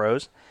up in the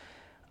pros.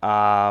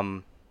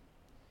 Damn,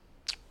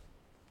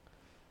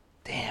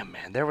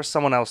 man. There was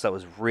someone else that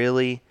was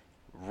really,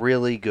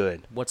 really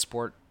good. What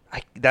sport?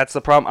 That's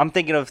the problem. I'm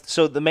thinking of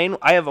the main.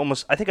 I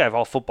think I have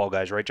all football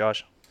guys, right,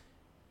 Josh?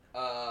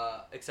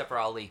 Except for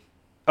Ali.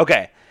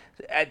 Okay,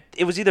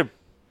 it was either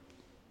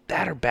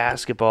that or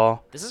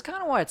basketball. This is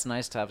kind of why it's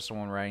nice to have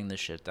someone writing this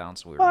shit down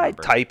so we Well, I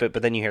remember. type it,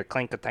 but then you hear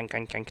clink, clink,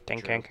 clink, clink,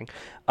 clink, clink,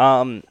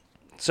 clink.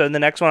 So in the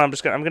next one, I'm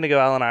gonna go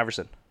Allen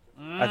Iverson.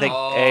 I think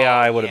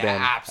AI would have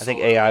been. I think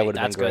AI would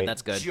have been That's great. good.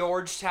 That's good.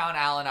 Georgetown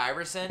Allen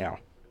Iverson? Yeah.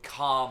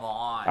 Come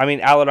on. I mean,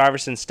 Allen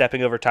Iverson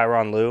stepping over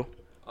Tyronn Lue.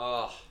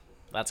 Ugh.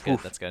 That's good.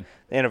 Oof. That's good.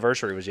 The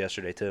anniversary was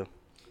yesterday too.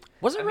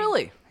 Was it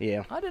really?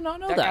 Yeah. I did not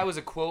know That that. guy was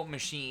a quote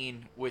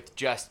machine with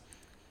just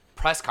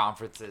press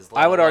conferences.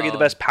 I would argue the let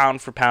alone- best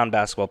pound for pound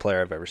basketball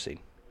player I've ever seen.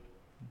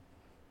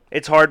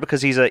 It's hard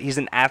because he's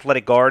an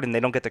athletic guard and they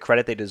don't get the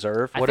credit they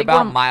deserve. I What think about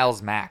one of-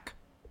 Miles Mack?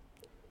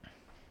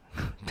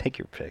 Take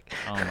your pick.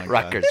 Oh my God.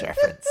 Rutgers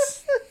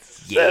reference.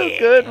 So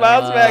good,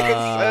 Miles Mack is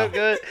so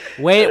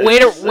good. Way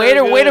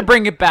to good.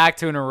 bring it back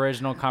to an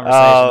original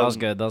conversation. That was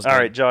good. That was good. All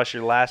right, Josh,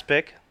 your last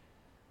pick.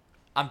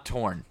 I'm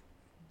torn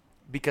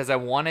because I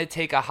want to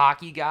take a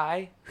hockey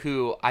guy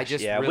who I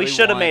just Yeah, really we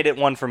should have want- made it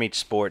one from each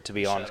sport, to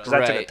be honest, because I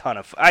took a Right. ton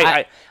of.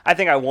 I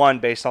think I won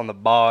based on the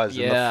Boz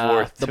in Yeah, the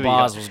fourth. the to be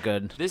Boz honest. was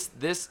good.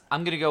 This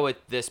I'm gonna go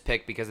with this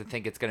pick because I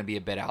think it's gonna be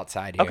a bit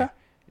outside here. Okay.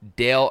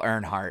 Dale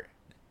Earnhardt,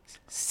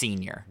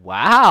 senior.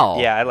 Wow.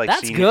 Yeah, I like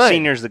That's senior. good.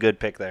 Senior's the good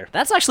pick there.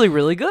 That's actually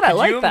really good. I Could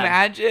like you that.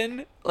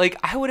 imagine? Like,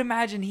 I would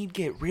imagine he'd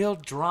get real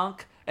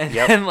drunk and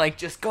Yep. then like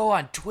just go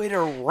on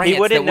Twitter rants. He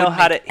wouldn't that know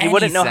how to. make He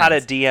wouldn't any know how to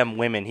sense. DM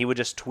women. He would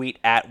just tweet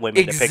at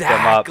women to pick them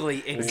up.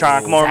 Exactly, We're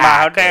trying to come over to my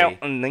hotel. exactly.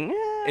 And then,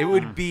 yeah. It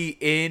would be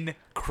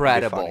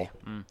incredible.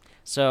 funny.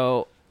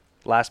 So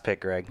Last pick,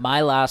 Greg.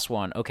 my last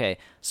one. Okay,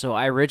 so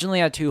I originally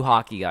had two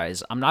hockey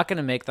guys. I'm not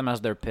gonna make them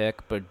as their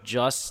pick, but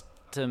just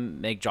to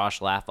make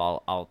Josh laugh,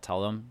 I'll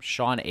tell them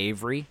Sean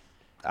Avery.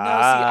 No, see,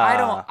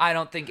 I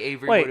don't think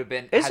Avery would have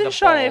been had isn't the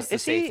Sean balls Avery? to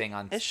say thing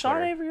on Is Sean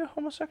Twitter. Avery a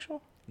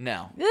homosexual?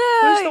 No.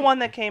 Who's the one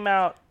that came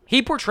out?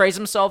 He portrays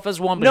himself as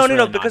one. But No, he's no,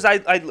 really no. Because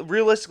not. I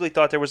realistically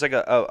thought there was like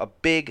a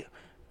big,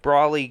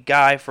 brawly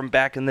guy from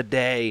back in the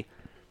day,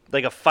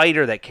 like a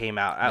fighter that came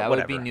out. That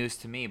whatever. would be news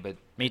to me, but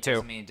Me too.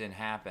 doesn't mean it didn't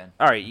happen.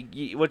 All right,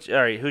 all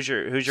right. Who's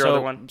your other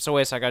one? So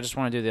wait a sec. I just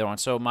want to do the other one.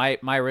 So my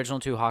original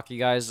two hockey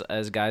guys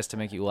as guys to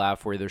make you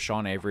laugh were either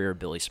Sean Avery or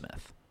Billy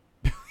Smith.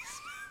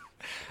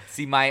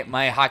 See,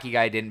 my hockey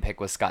guy I didn't pick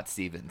was Scott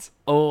Stevens.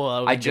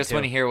 Oh, I just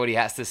want to hear what he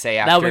has to say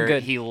That would've been after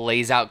good. he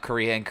lays out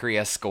Korea and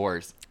Korea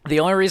scores. The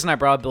only reason I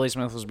brought up Billy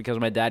Smith was because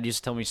my dad used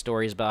to tell me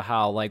stories about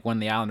how, like, when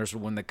the Islanders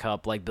would win the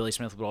cup, like, Billy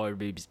Smith would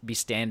always be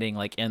standing,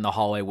 like, in the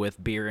hallway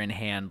with beer in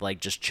hand, like,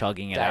 just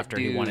chugging it after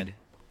he won it.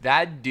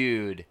 That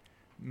dude,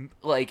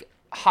 like,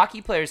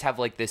 hockey players have,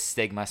 like, this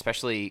stigma,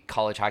 especially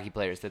college hockey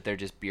players, that they're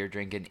just beer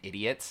drinking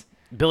idiots.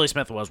 Billy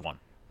Smith was one.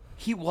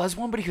 He was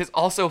one, but he was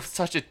also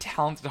such a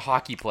talented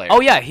hockey player.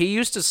 Oh, yeah, he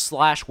used to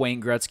slash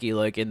Wayne Gretzky,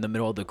 like, in the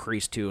middle of the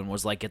crease, too, and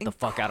was like, get the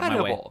fuck out of my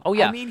way. Incredible. Oh,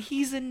 yeah. I mean,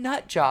 he's a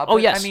nut job. Oh,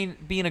 but, yes. I mean,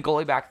 being a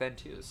goalie back then,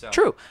 too. So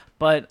True.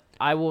 But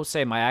I will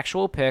say my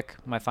actual pick,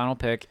 my final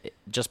pick,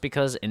 just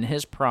because in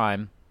his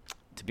prime,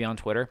 to be on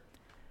Twitter,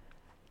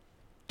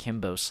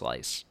 Kimbo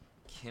Slice.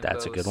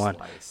 That's a Kimbo good one.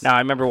 Slice. Now I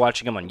remember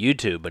watching him on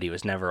YouTube, but he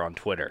was never on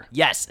Twitter.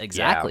 Yes,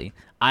 exactly.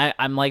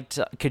 I'm like,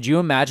 could you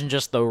imagine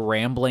just the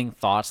rambling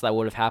thoughts that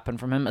would have happened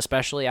from him,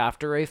 especially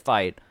after a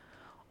fight?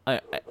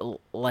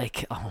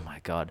 Like, oh my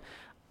God.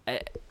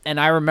 And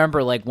I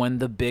remember, like, when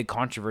the big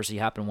controversy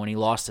happened when he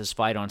lost his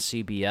fight on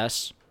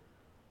CBS.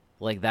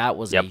 Like, that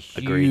was a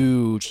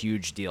agreed.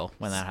 huge deal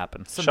when that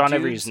happened. Sean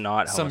Avery's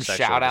not Some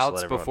homosexual, shout just outs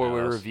let everyone before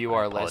we know. review I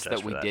our list apologize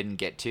that we for didn't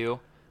get to.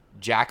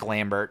 Jack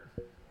Lambert,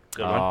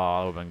 Good one. Oh,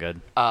 that would have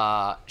been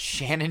good.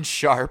 Shannon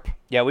Sharp,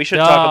 Yeah, we should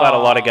talk about a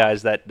lot of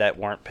guys that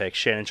weren't picked.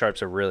 Shannon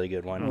Sharp's a really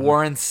good one.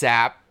 Warren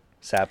Sapp.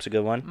 Sapp's a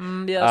good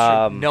one. Yeah,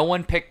 that's true. No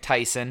one picked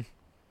Tyson.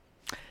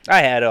 I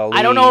had Ali.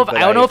 I don't know if but I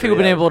don't know if he agree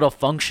would have been that- able to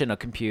function a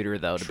computer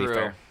though. To be True.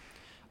 fair,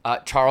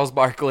 Charles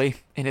Barkley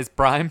in his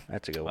prime.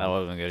 That's a good that one.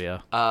 would have been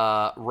good.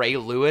 Yeah. Ray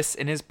Lewis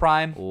in his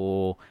prime.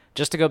 Oh,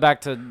 just to go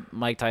back to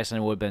Mike Tyson,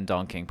 it would have been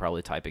Don King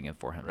probably typing it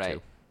for him Right.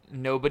 too.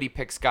 Nobody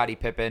picked Scottie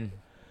Pippen.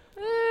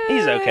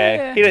 He's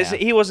okay.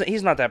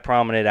 He's not that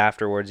prominent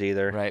afterwards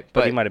either. Right,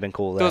 but he might have been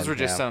cool then. Those were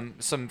just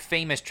some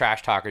famous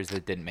trash talkers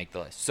that didn't make the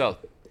list. So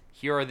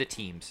here are the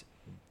teams.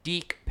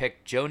 Deke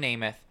picked Joe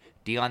Namath,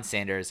 Deion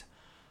Sanders,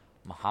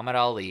 Muhammad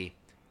Ali,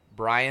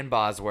 Brian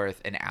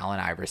Bosworth, and Allen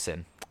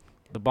Iverson.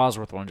 The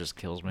Bosworth one just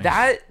kills me.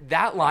 That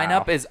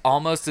lineup is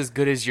almost as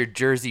good as your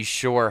Jersey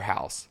Shore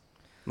house.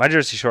 My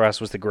Jersey Shore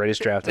house was the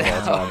greatest draft of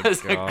all time. That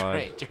was a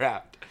great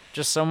draft.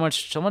 Just so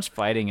much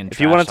fighting and. If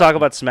you want to talk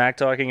about smack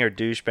talking or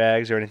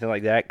douchebags or anything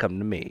like that, come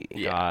to me.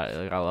 Yeah,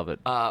 I love it.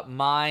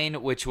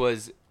 Mine, which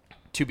was,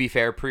 to be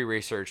fair,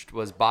 pre-researched,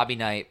 was Bobby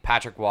Knight,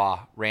 Patrick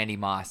Waugh, Randy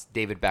Moss,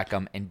 David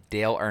Beckham, and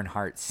Dale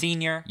Earnhardt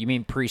Sr. You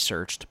mean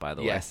pre-searched, by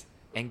the way? Yes.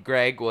 And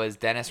Greg was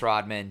Dennis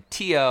Rodman,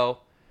 T.O.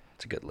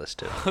 It's a good list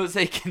too.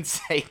 Jose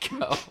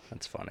Canseco.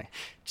 That's funny.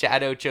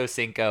 Chad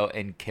Ochocinco,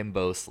 and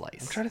Kimbo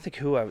Slice. I'm trying to think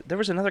there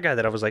was another guy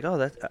that I was like,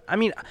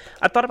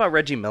 I thought about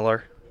Reggie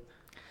Miller.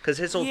 Because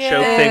his whole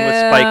choke thing with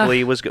Spike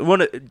Lee was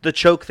good. The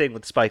choke thing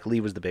with Spike Lee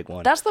was the big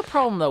one. That's the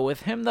problem, though.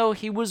 With him, though,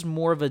 he was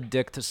more of a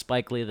dick to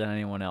Spike Lee than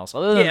anyone else.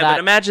 Other than that, but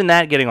imagine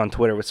that getting on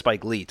Twitter with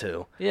Spike Lee,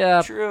 too.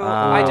 Yeah. True.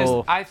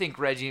 I think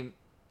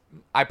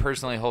I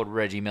personally hold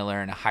Reggie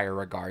Miller in a higher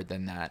regard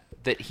than that.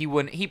 That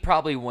he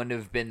probably wouldn't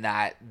have been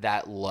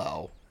that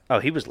low. Oh,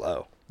 he was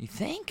low. You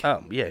think?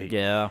 Oh, yeah.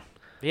 Yeah.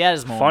 He had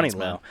his Funny moments,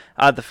 low.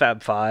 man. The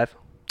Fab Five.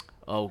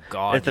 Oh,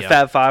 God, If the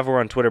Fab Five were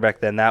on Twitter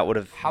back then, that would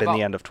have been about,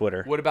 the end of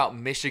Twitter. What about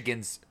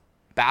Michigan's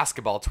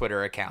basketball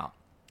Twitter account?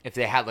 If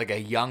they had, like, a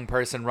young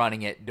person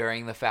running it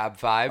during the Fab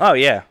Five? Oh,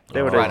 yeah.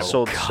 They would have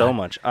sold God. so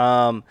much.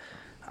 I'm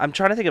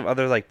trying to think of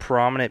other, like,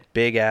 prominent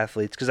big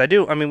athletes. Because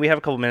we have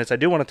a couple minutes. I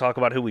do want to talk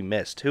about who we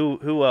missed.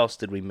 Who else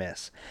did we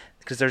miss?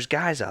 Because there's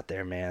guys out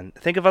there, man.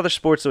 Think of other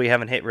sports that we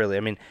haven't hit, really. I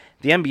mean,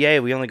 the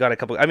NBA, we only got a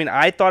couple. I mean,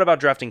 I thought about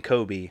drafting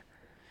Kobe.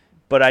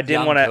 But I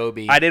didn't want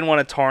to. I didn't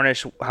want to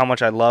tarnish how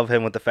much I love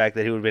him with the fact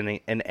that he would have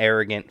been an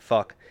arrogant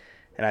fuck,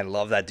 and I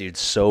love that dude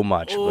so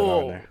much.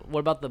 What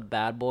about the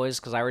bad boys?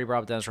 Because I already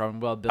brought up Dennis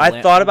Rodman.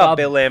 I thought about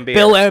Bill Laimbeer.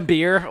 Bill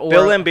Laimbeer.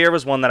 Bill Laimbeer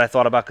was one that I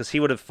thought about because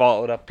he would have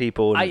followed up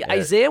people. And,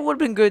 Isaiah would have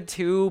been good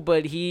too,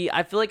 but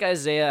I feel like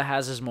Isaiah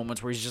has his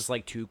moments where he's just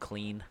like too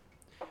clean.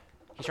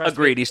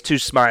 Agreed. He's too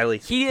smiley.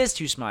 He is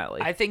too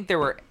smiley. I think there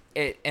were.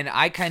 And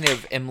I kind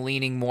of am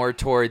leaning more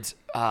towards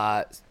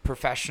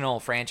professional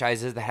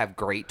franchises that have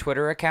great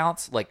Twitter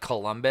accounts, like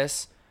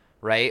Columbus,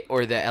 right,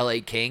 or the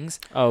LA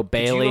Kings. Oh,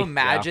 Bailey. Could you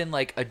imagine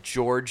like a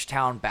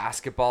Georgetown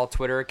basketball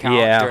Twitter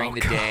account during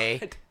the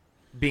day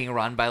being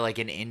run by like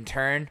an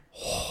intern?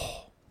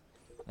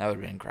 That would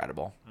be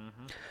incredible.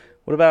 Mm-hmm.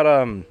 What about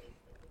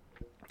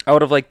I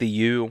would have liked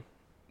the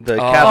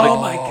Catholic.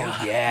 Oh my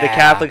God! Yeah, the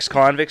Catholics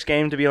Convicts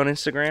game to be on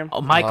Instagram. Oh,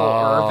 Michael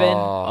Irvin.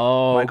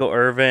 Oh, Michael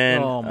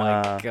Irvin. Oh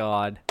my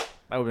God,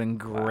 that would have been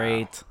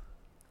great. Wow.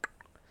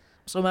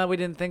 So mad we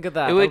didn't think of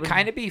that. It would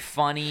kind of be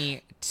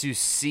funny to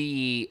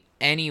see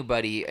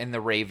anybody in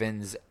the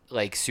Ravens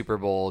like Super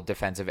Bowl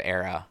defensive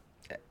era.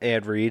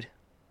 Ed Reed.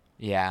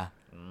 Yeah.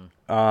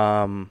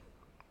 That'd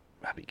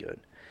be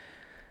good.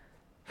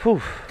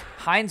 Whew.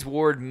 Hines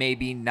Ward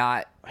maybe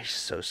not. He's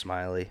so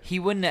smiley. He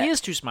wouldn't. He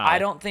is too smiley. I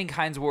don't think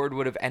Hines Ward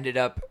would have ended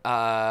up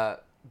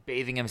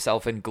bathing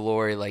himself in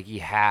glory like he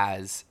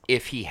has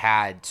if he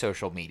had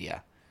social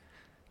media.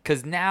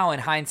 Because now, in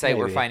hindsight,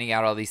 we're finding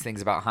out all these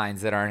things about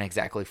Hines that aren't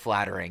exactly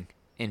flattering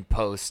in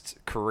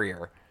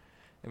post-career.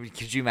 I mean,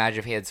 could you imagine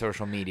if he had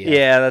social media?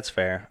 Yeah, that's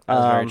fair.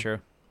 That's very true.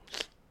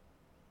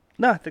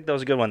 No, I think that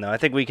was a good one, though. I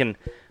think we can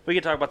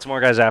talk about some more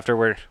guys after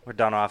we're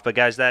done off. But,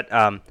 guys, that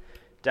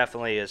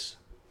definitely is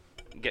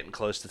getting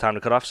close to time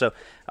to cut off. So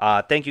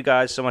thank you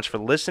guys so much for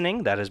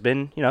listening. That has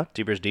been,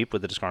 Deep Beers Deep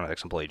with the Disgruntled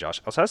Ex Employee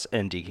Josh Elsas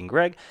and Deacon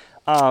Greg.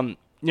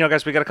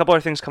 Guys, we got a couple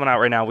other things coming out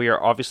right now. We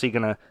are obviously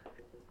going to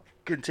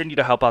continue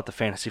to help out the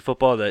fantasy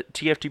football, the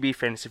TFTB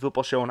Fantasy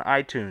Football Show on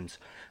iTunes.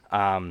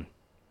 We're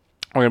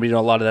going to be doing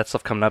a lot of that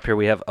stuff coming up here.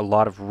 We have a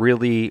lot of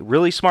really,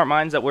 really smart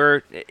minds that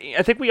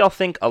I think we all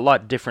think a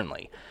lot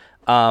differently.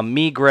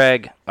 Me,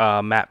 Greg,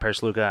 Matt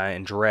Persluka,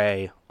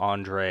 and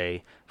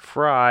Andre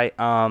Fry,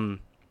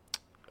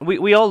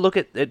 we all look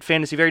at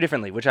fantasy very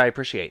differently, which I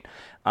appreciate.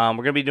 We're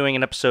going to be doing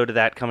an episode of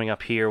that coming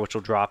up here, which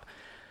will drop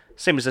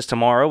same as this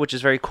tomorrow, which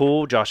is very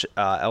cool. Josh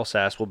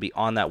Elsas will be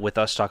on that with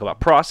us to talk about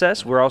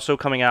process. We're also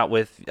coming out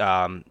with,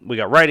 we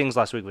got writings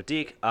last week with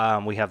Deke.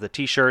 We have the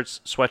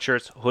t-shirts,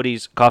 sweatshirts,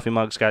 hoodies, coffee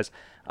mugs, guys.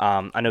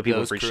 I know people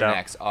have reached out. Those crew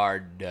necks are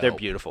dope. They're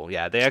beautiful.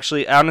 Yeah, they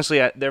actually, honestly,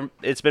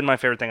 it's been my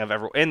favorite thing I've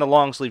ever. And the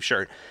long sleeve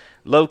shirt,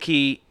 low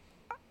key,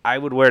 I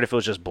would wear it if it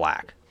was just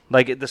black.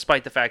 Like,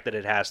 despite the fact that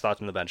it has Thoughts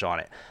on the Bench on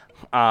it.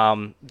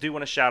 Do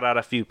want to shout out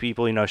a few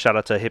people. Shout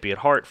out to Hippie at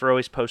Heart for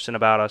always posting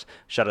about us.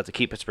 Shout out to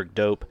Keep Pittsburgh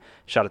Dope.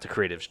 Shout out to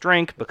Creatives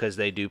Drink because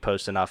they do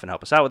post enough and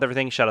help us out with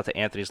everything. Shout out to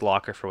Anthony's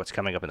Locker for what's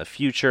coming up in the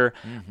future.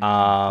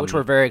 Mm-hmm. Which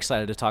we're very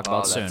excited to talk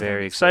about soon.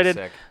 Very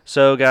excited.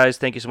 So, guys,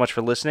 thank you so much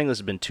for listening. This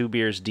has been 2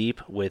 Beers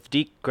Deep with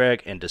Deke,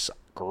 Greg, and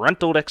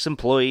Disgruntled Ex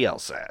Employee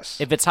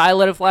Elsas. If it's high,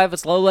 let it fly. If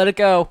it's low, let it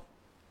go.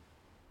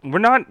 We're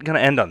not going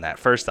to end on that,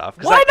 first off.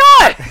 Why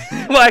not?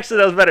 Well, actually,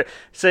 that was better.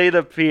 Say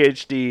the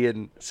PhD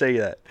and say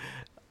that.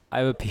 I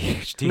have a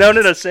PhD. No.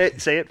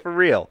 Say it for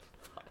real.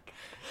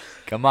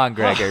 Come on,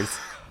 Gregors.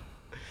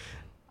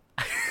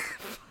 I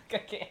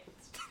can't.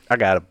 I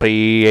got a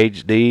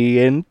PhD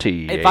in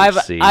THC. If I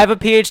have a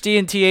PhD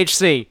in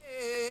THC.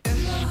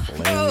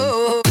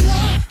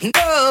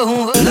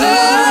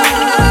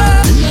 Lame.